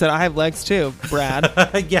no, he said, I have legs too, Brad.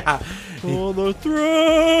 Yeah. On the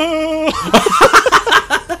throne.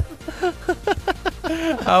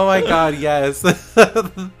 Oh my God, yes.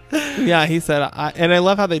 Yeah, he said, and I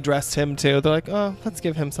love how they dressed him too. They're like, oh, let's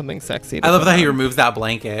give him something sexy. I love that he removes that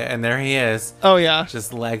blanket and there he is. Oh yeah,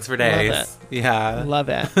 just legs for days. Love it. Yeah, love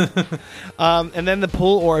it. And then the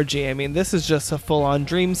pool orgy. I mean, this is just a full-on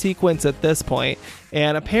dream sequence at this point.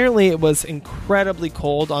 And apparently, it was incredibly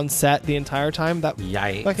cold on set the entire time. That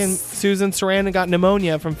yikes! Fucking Susan Sarandon got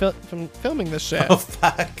pneumonia from filming this shit. Oh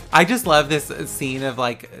fuck! I just love this scene of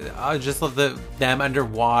like, I just love them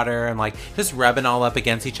underwater and like just rubbing all up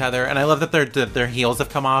against each other. And I love that their heels have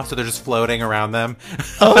come off, so they're just floating around them.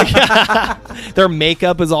 Oh yeah, their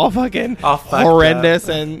makeup is all fucking horrendous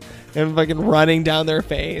and fucking running down their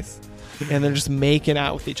face, and they're just making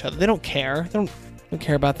out with each other. They don't care. They don't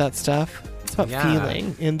care about that stuff. It's about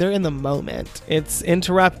feeling, and they're in the moment. It's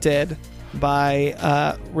interrupted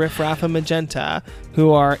by Riff Raff and Magenta,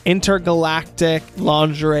 who are intergalactic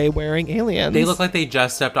lingerie wearing aliens. They look like they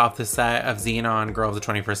just stepped off the set of Xenon Girl of the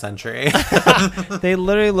 21st Century. They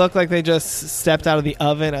literally look like they just stepped out of the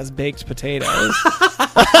oven as baked potatoes.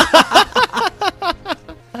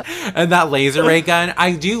 And that laser ray gun,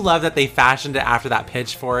 I do love that they fashioned it after that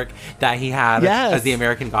pitchfork that he had as the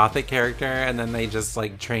American Gothic character, and then they just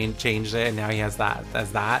like changed it, and now he has that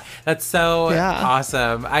as that. That's so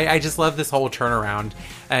awesome. I just love this whole turnaround.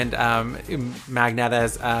 And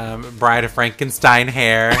Magnetta's Bride of Frankenstein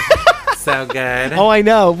hair. So good. Oh, I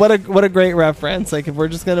know. What a great reference. Like, if we're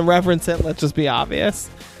just gonna reference it, let's just be obvious.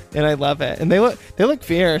 And I love it. And they look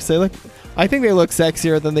fierce. I think they look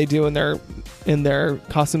sexier than they do in their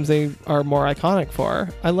costumes they are more iconic for.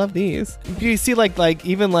 I love these. You see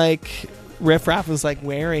even Riff Raff was like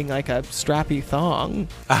wearing like a strappy thong.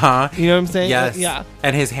 You know what I'm saying? Yes. Yeah.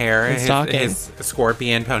 And his hair, his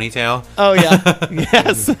scorpion ponytail. Oh yeah.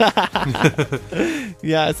 Yes.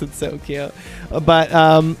 Yes, it's so cute.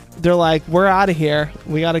 But they're like, we're out of here.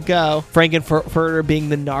 We gotta go. Frankenfurter, being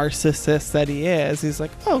the narcissist that he is, he's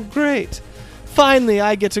like, oh great. Finally,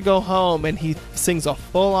 I get to go home. And he sings a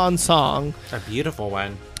full-on song. A beautiful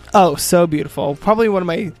one. Oh, so beautiful. Probably one of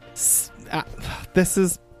my... this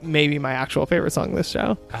is maybe my actual favorite song in this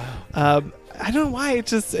show. I don't know why.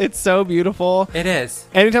 It's so beautiful. It is.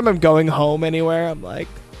 Anytime I'm going home anywhere, I'm like,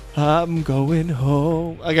 I'm going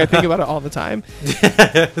home. Like, I think about it all the time.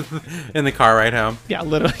 In the car ride home. Yeah,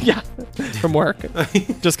 literally. Yeah. From work.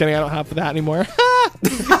 Just kidding. I don't have that anymore.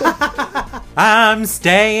 I'm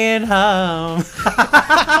staying home.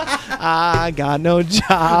 I got no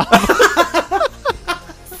job.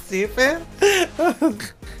 Stupid.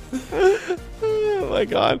 Oh my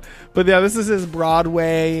god. But yeah, this is his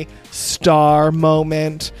Broadway star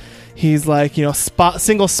moment. He's like,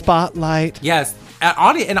 single spotlight. Yes.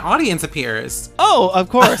 An audience appears. Oh, of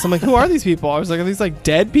course. I'm like, who are these people? I was like, are these like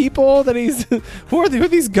dead people that he's... who are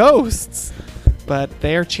these ghosts? But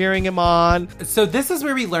they're cheering him on. So this is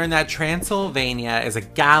where we learn that Transylvania is a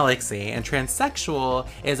galaxy and transsexual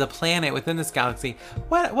is a planet within this galaxy.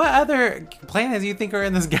 What other planets do you think are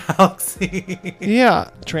in this galaxy? Yeah.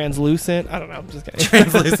 Translucent. I don't know. I'm just kidding.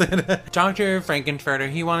 Translucent. Dr. Frankenfurter,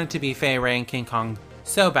 he wanted to be Fay Ray and King Kong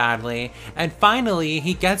so badly, and finally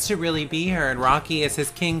he gets to really be her, and Rocky is his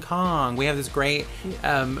King Kong. We have this great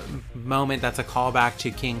moment that's a callback to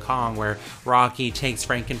King Kong, where Rocky takes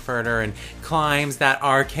Frankenfurter and climbs that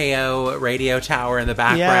RKO radio tower in the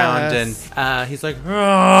background. Yes. And he's like,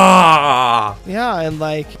 "Rah!" Yeah, and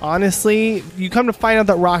like, honestly, you come to find out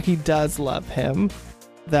that Rocky does love him.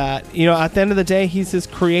 That, at the end of the day, he's his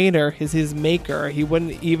creator, he's his maker. He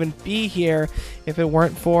wouldn't even be here if it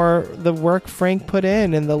weren't for the work Frank put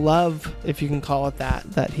in and the love, if you can call it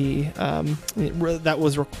that he that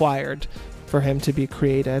was required for him to be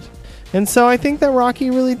created. And so I think that Rocky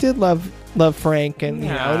really did love Frank, and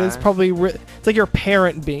it is probably it's like your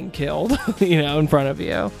parent being killed, in front of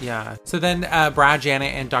you. Yeah. So then Brad,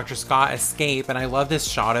 Janet, and Dr. Scott escape, and I love this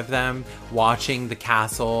shot of them watching the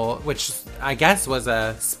castle, which I guess was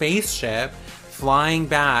a spaceship, flying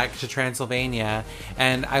back to Transylvania.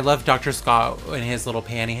 And I love Dr. Scott in his little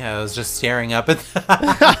pantyhose just staring up at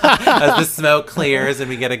as the smoke clears and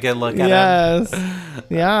we get a good look at him. Yes.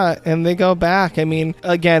 Yeah, and they go back. I mean,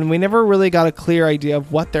 again, we never really got a clear idea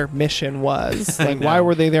of what their mission was. Like, why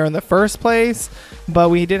were they there in the first place? But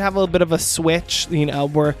we did have a little bit of a switch,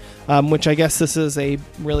 where, which I guess this is a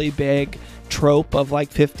really big trope of like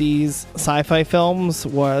 50s sci-fi films,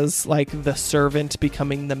 was like the servant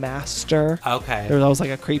becoming the master. Okay. There was always like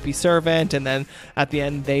a creepy servant, and then at the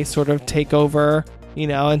end they sort of take over,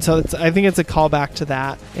 and so I think it's a callback to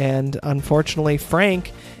that. And unfortunately,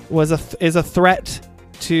 Frank is a threat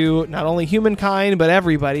to not only humankind but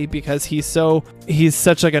everybody, because he's such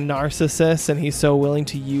like a narcissist, and he's so willing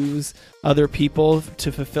to use other people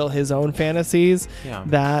to fulfill his own fantasies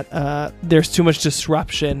that there's too much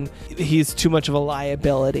disruption. He's too much of a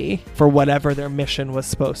liability for whatever their mission was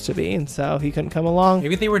supposed to be, and so he couldn't come along.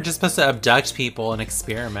 Maybe they were just supposed to abduct people and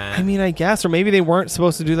experiment. I mean, I guess, or maybe they weren't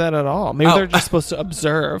supposed to do that at all. Maybe they're just supposed to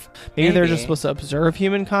observe. Maybe they're just supposed to observe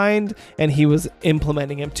humankind, and he was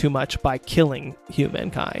implementing him too much by killing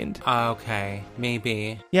humankind. Okay,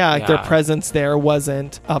 maybe. Yeah, like their presence there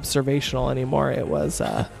wasn't observational anymore. It was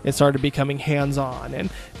it started becoming hands-on, and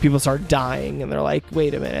people started dying, and they're like,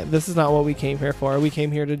 wait a minute, this is not what we came here for. We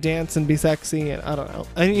came here to dance and be sexy, and I don't know.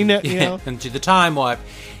 And, you know. And do the time warp.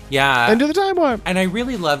 Yeah. And do the time warp. And I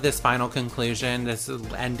really love this final conclusion, this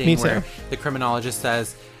ending where the criminologist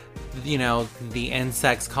says, the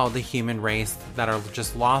insects called the human race that are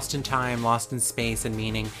just lost in time, lost in space and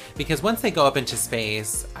meaning. Because once they go up into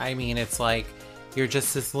space, I mean, it's like you're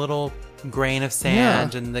just this little grain of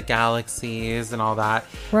sand and the galaxies and all that.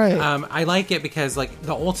 Right. I like it because like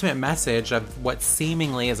the ultimate message of what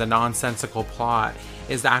seemingly is a nonsensical plot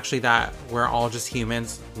is actually that we're all just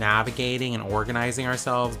humans navigating and organizing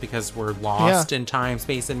ourselves because we're lost in time,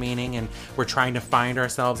 space, and meaning, and we're trying to find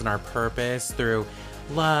ourselves and our purpose through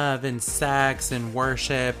love and sex and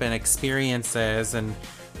worship and experiences, and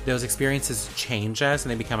those experiences change us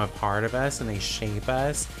and they become a part of us and they shape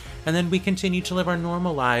us, and then we continue to live our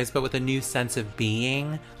normal lives but with a new sense of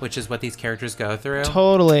being, which is what these characters go through.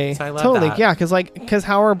 Totally. So I love that. Yeah, because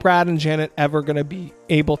how are Brad and Janet ever going to be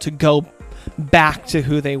able to go back to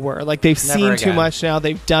who they were? Like, they've seen too much now,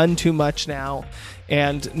 they've done too much now,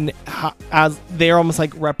 and as they're almost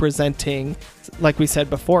like representing, like we said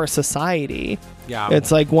before, society. Yeah,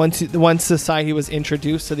 it's like once society was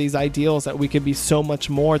introduced to these ideals that we could be so much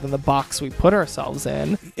more than the box we put ourselves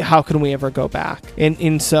in, how can we ever go back?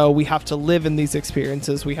 And so we have to live in these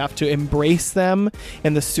experiences, we have to embrace them,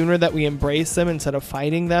 and the sooner that we embrace them instead of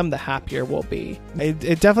fighting them, the happier we'll be.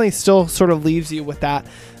 It definitely still sort of leaves you with that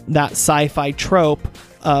sci-fi trope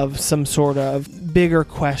of some sort of bigger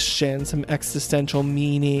question, some existential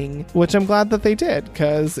meaning, which I'm glad that they did,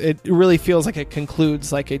 because it really feels like it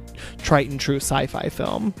concludes like a tried and true sci-fi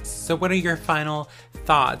film. So what are your final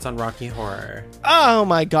thoughts on Rocky Horror? Oh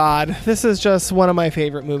my god, this is just one of my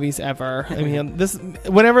favorite movies ever. I mean,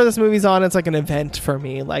 whenever this movie's on, it's like an event for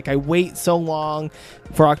me. Like, I wait so long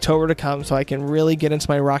for October to come so I can really get into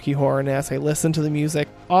my Rocky Horror-ness. I listen to the music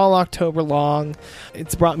all October long.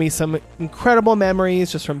 It's brought me some incredible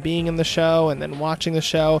memories just from being in the show and then watching the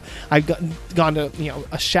show. I've gone to,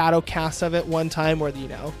 a shadow cast of it one time where,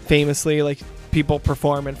 famously, like, people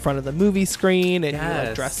perform in front of the movie screen and you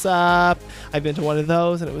like dress up. I've been to one of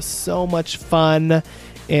those and it was so much fun,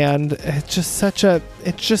 and it's just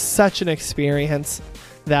such an experience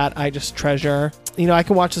that I just treasure. I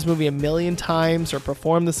can watch this movie a million times or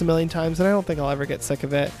perform this a million times and I don't think I'll ever get sick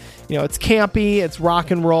of it. It's campy, it's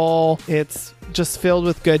rock and roll, it's just filled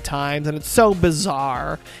with good times, and it's so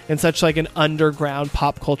bizarre and such like an underground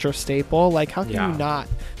pop culture staple. Like, how can you not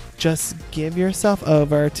just give yourself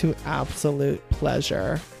over to absolute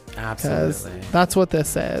pleasure? Absolutely. Because that's what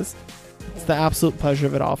this is. It's the absolute pleasure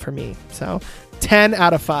of it all for me. So 10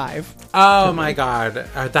 out of 5. Oh my god,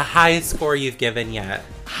 the highest score you've given yet.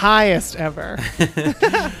 Highest ever.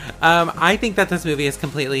 I think that this movie is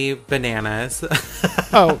completely bananas.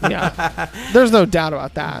 Oh yeah, there's no doubt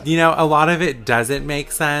about that. A lot of it doesn't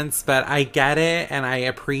make sense, but I get it and I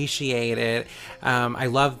appreciate it. I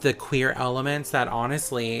love the queer elements that,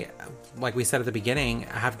 honestly, like we said at the beginning,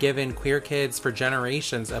 have given queer kids for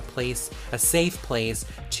generations a safe place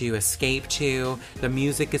to escape to. The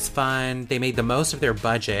music is fun. They made the most of their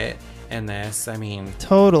budget in this. I mean,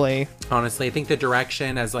 totally. Honestly, I think the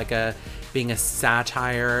direction as like being a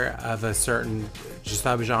satire of a certain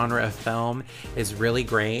subgenre of film is really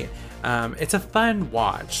great. It's a fun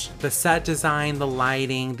watch. The set design, the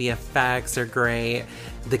lighting, the effects are great.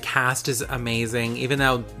 The cast is amazing, even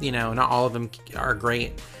though, not all of them are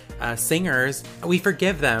great singers. We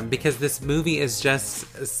forgive them because this movie is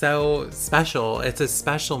just so special. It's a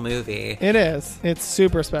special movie. It is. It's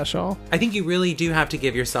super special. I think you really do have to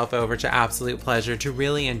give yourself over to absolute pleasure to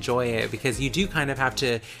really enjoy it, because you do kind of have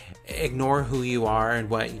to ignore who you are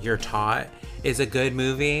and what you're taught is a good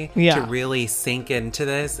movie to really sink into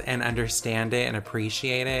this and understand it and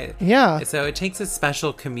appreciate it. Yeah. So it takes a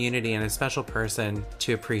special community and a special person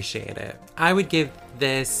to appreciate it. I would give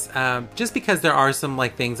this, just because there are some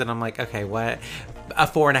like things that I'm like, okay, what? A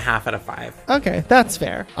 4.5 out of 5. Okay, that's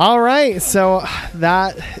fair. All right, so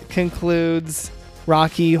that concludes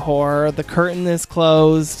Rocky Horror. The curtain is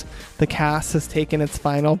closed. The cast has taken its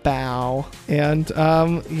final bow. And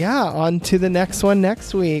on to the next one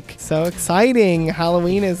next week. So exciting.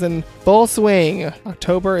 Halloween is in full swing.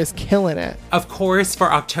 October is killing it. Of course,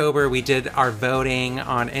 for October, we did our voting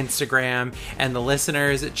on Instagram, and the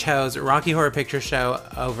listeners chose Rocky Horror Picture Show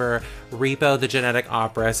over Repo the Genetic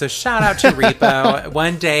Opera. So shout out to Repo.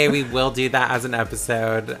 One day we will do that as an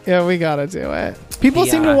episode. Yeah, we gotta do it. People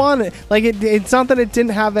seem to want it. Like, it's not that it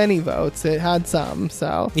didn't have any votes. It had some,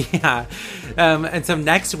 so. Yeah. And so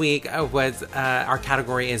next week was our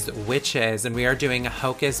category is witches, and we are doing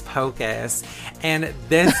Hocus Pocus. And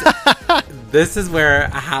this is where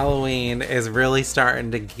Halloween is really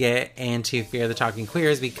starting to get into Fear the Talking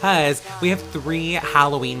Queers, because we have 3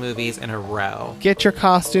 Halloween movies in a row. Get your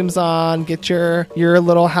costumes on. on, get your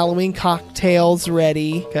little Halloween cocktails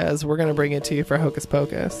ready, because we're going to bring it to you for Hocus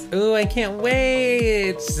Pocus. Ooh, I can't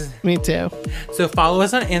wait. Me too. So follow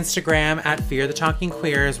us on Instagram at Fear the Talking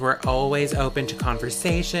Queers. We're always open to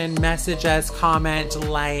conversation. Message us, comment,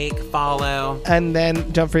 like, follow. And then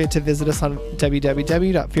don't forget to visit us on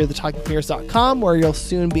www.fearthetalkingqueers.com, where you'll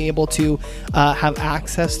soon be able to have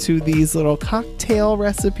access to these little cocktail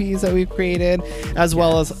recipes that we've created, as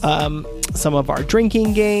well as some of our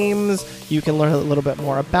drinking games. You can learn a little bit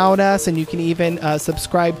more about us, and you can even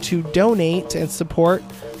subscribe to donate and support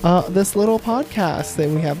this little podcast that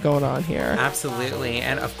we have going on here. Absolutely.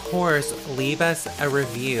 And of course, leave us a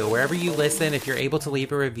review. Wherever you listen, if you're able to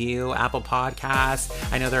leave a review, Apple Podcasts,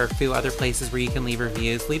 I know there are a few other places where you can leave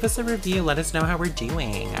reviews. Leave us a review. Let us know how we're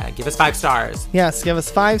doing. Give us 5 stars. Yes, give us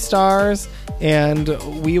 5 stars, and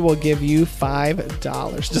we will give you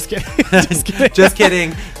 $5. Just kidding. Just kidding. Just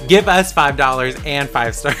kidding. Give us $5 and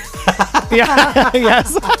 5 stars. Yeah,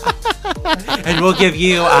 yes. And we'll give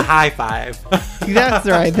you a high five. That's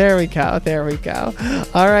right. There we go. There we go.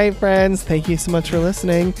 All right, friends. Thank you so much for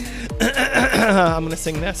listening. I'm going to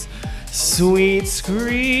sing this. Sweet screams,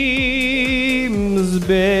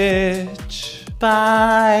 bitch.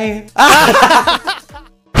 Bye.